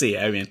is.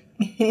 ASC, I mean.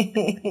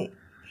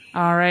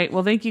 All right.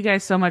 Well, thank you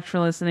guys so much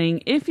for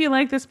listening. If you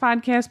like this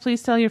podcast,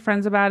 please tell your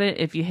friends about it.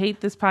 If you hate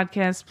this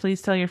podcast,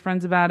 please tell your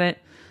friends about it.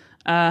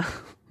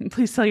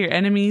 Please tell your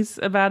enemies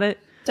about it.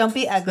 Don't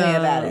be ugly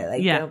about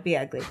it. Don't be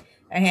ugly.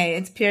 Okay,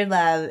 it's pure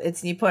love.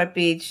 It's Newport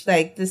Beach.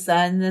 Like, the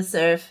sun, the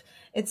surf.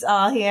 It's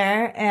all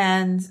here.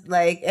 And,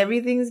 like,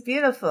 everything's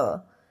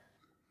beautiful.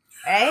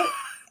 Right?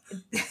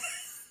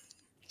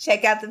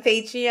 Check out the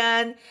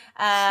Patreon.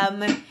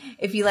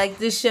 If you like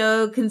this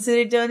show,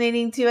 consider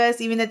donating to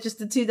us, even at just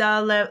the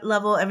 $2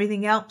 level.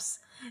 Everything helps.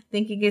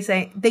 Thank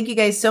you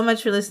guys so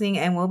much for listening,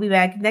 and we'll be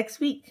back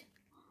next week.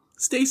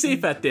 Stay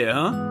safe out there,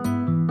 huh?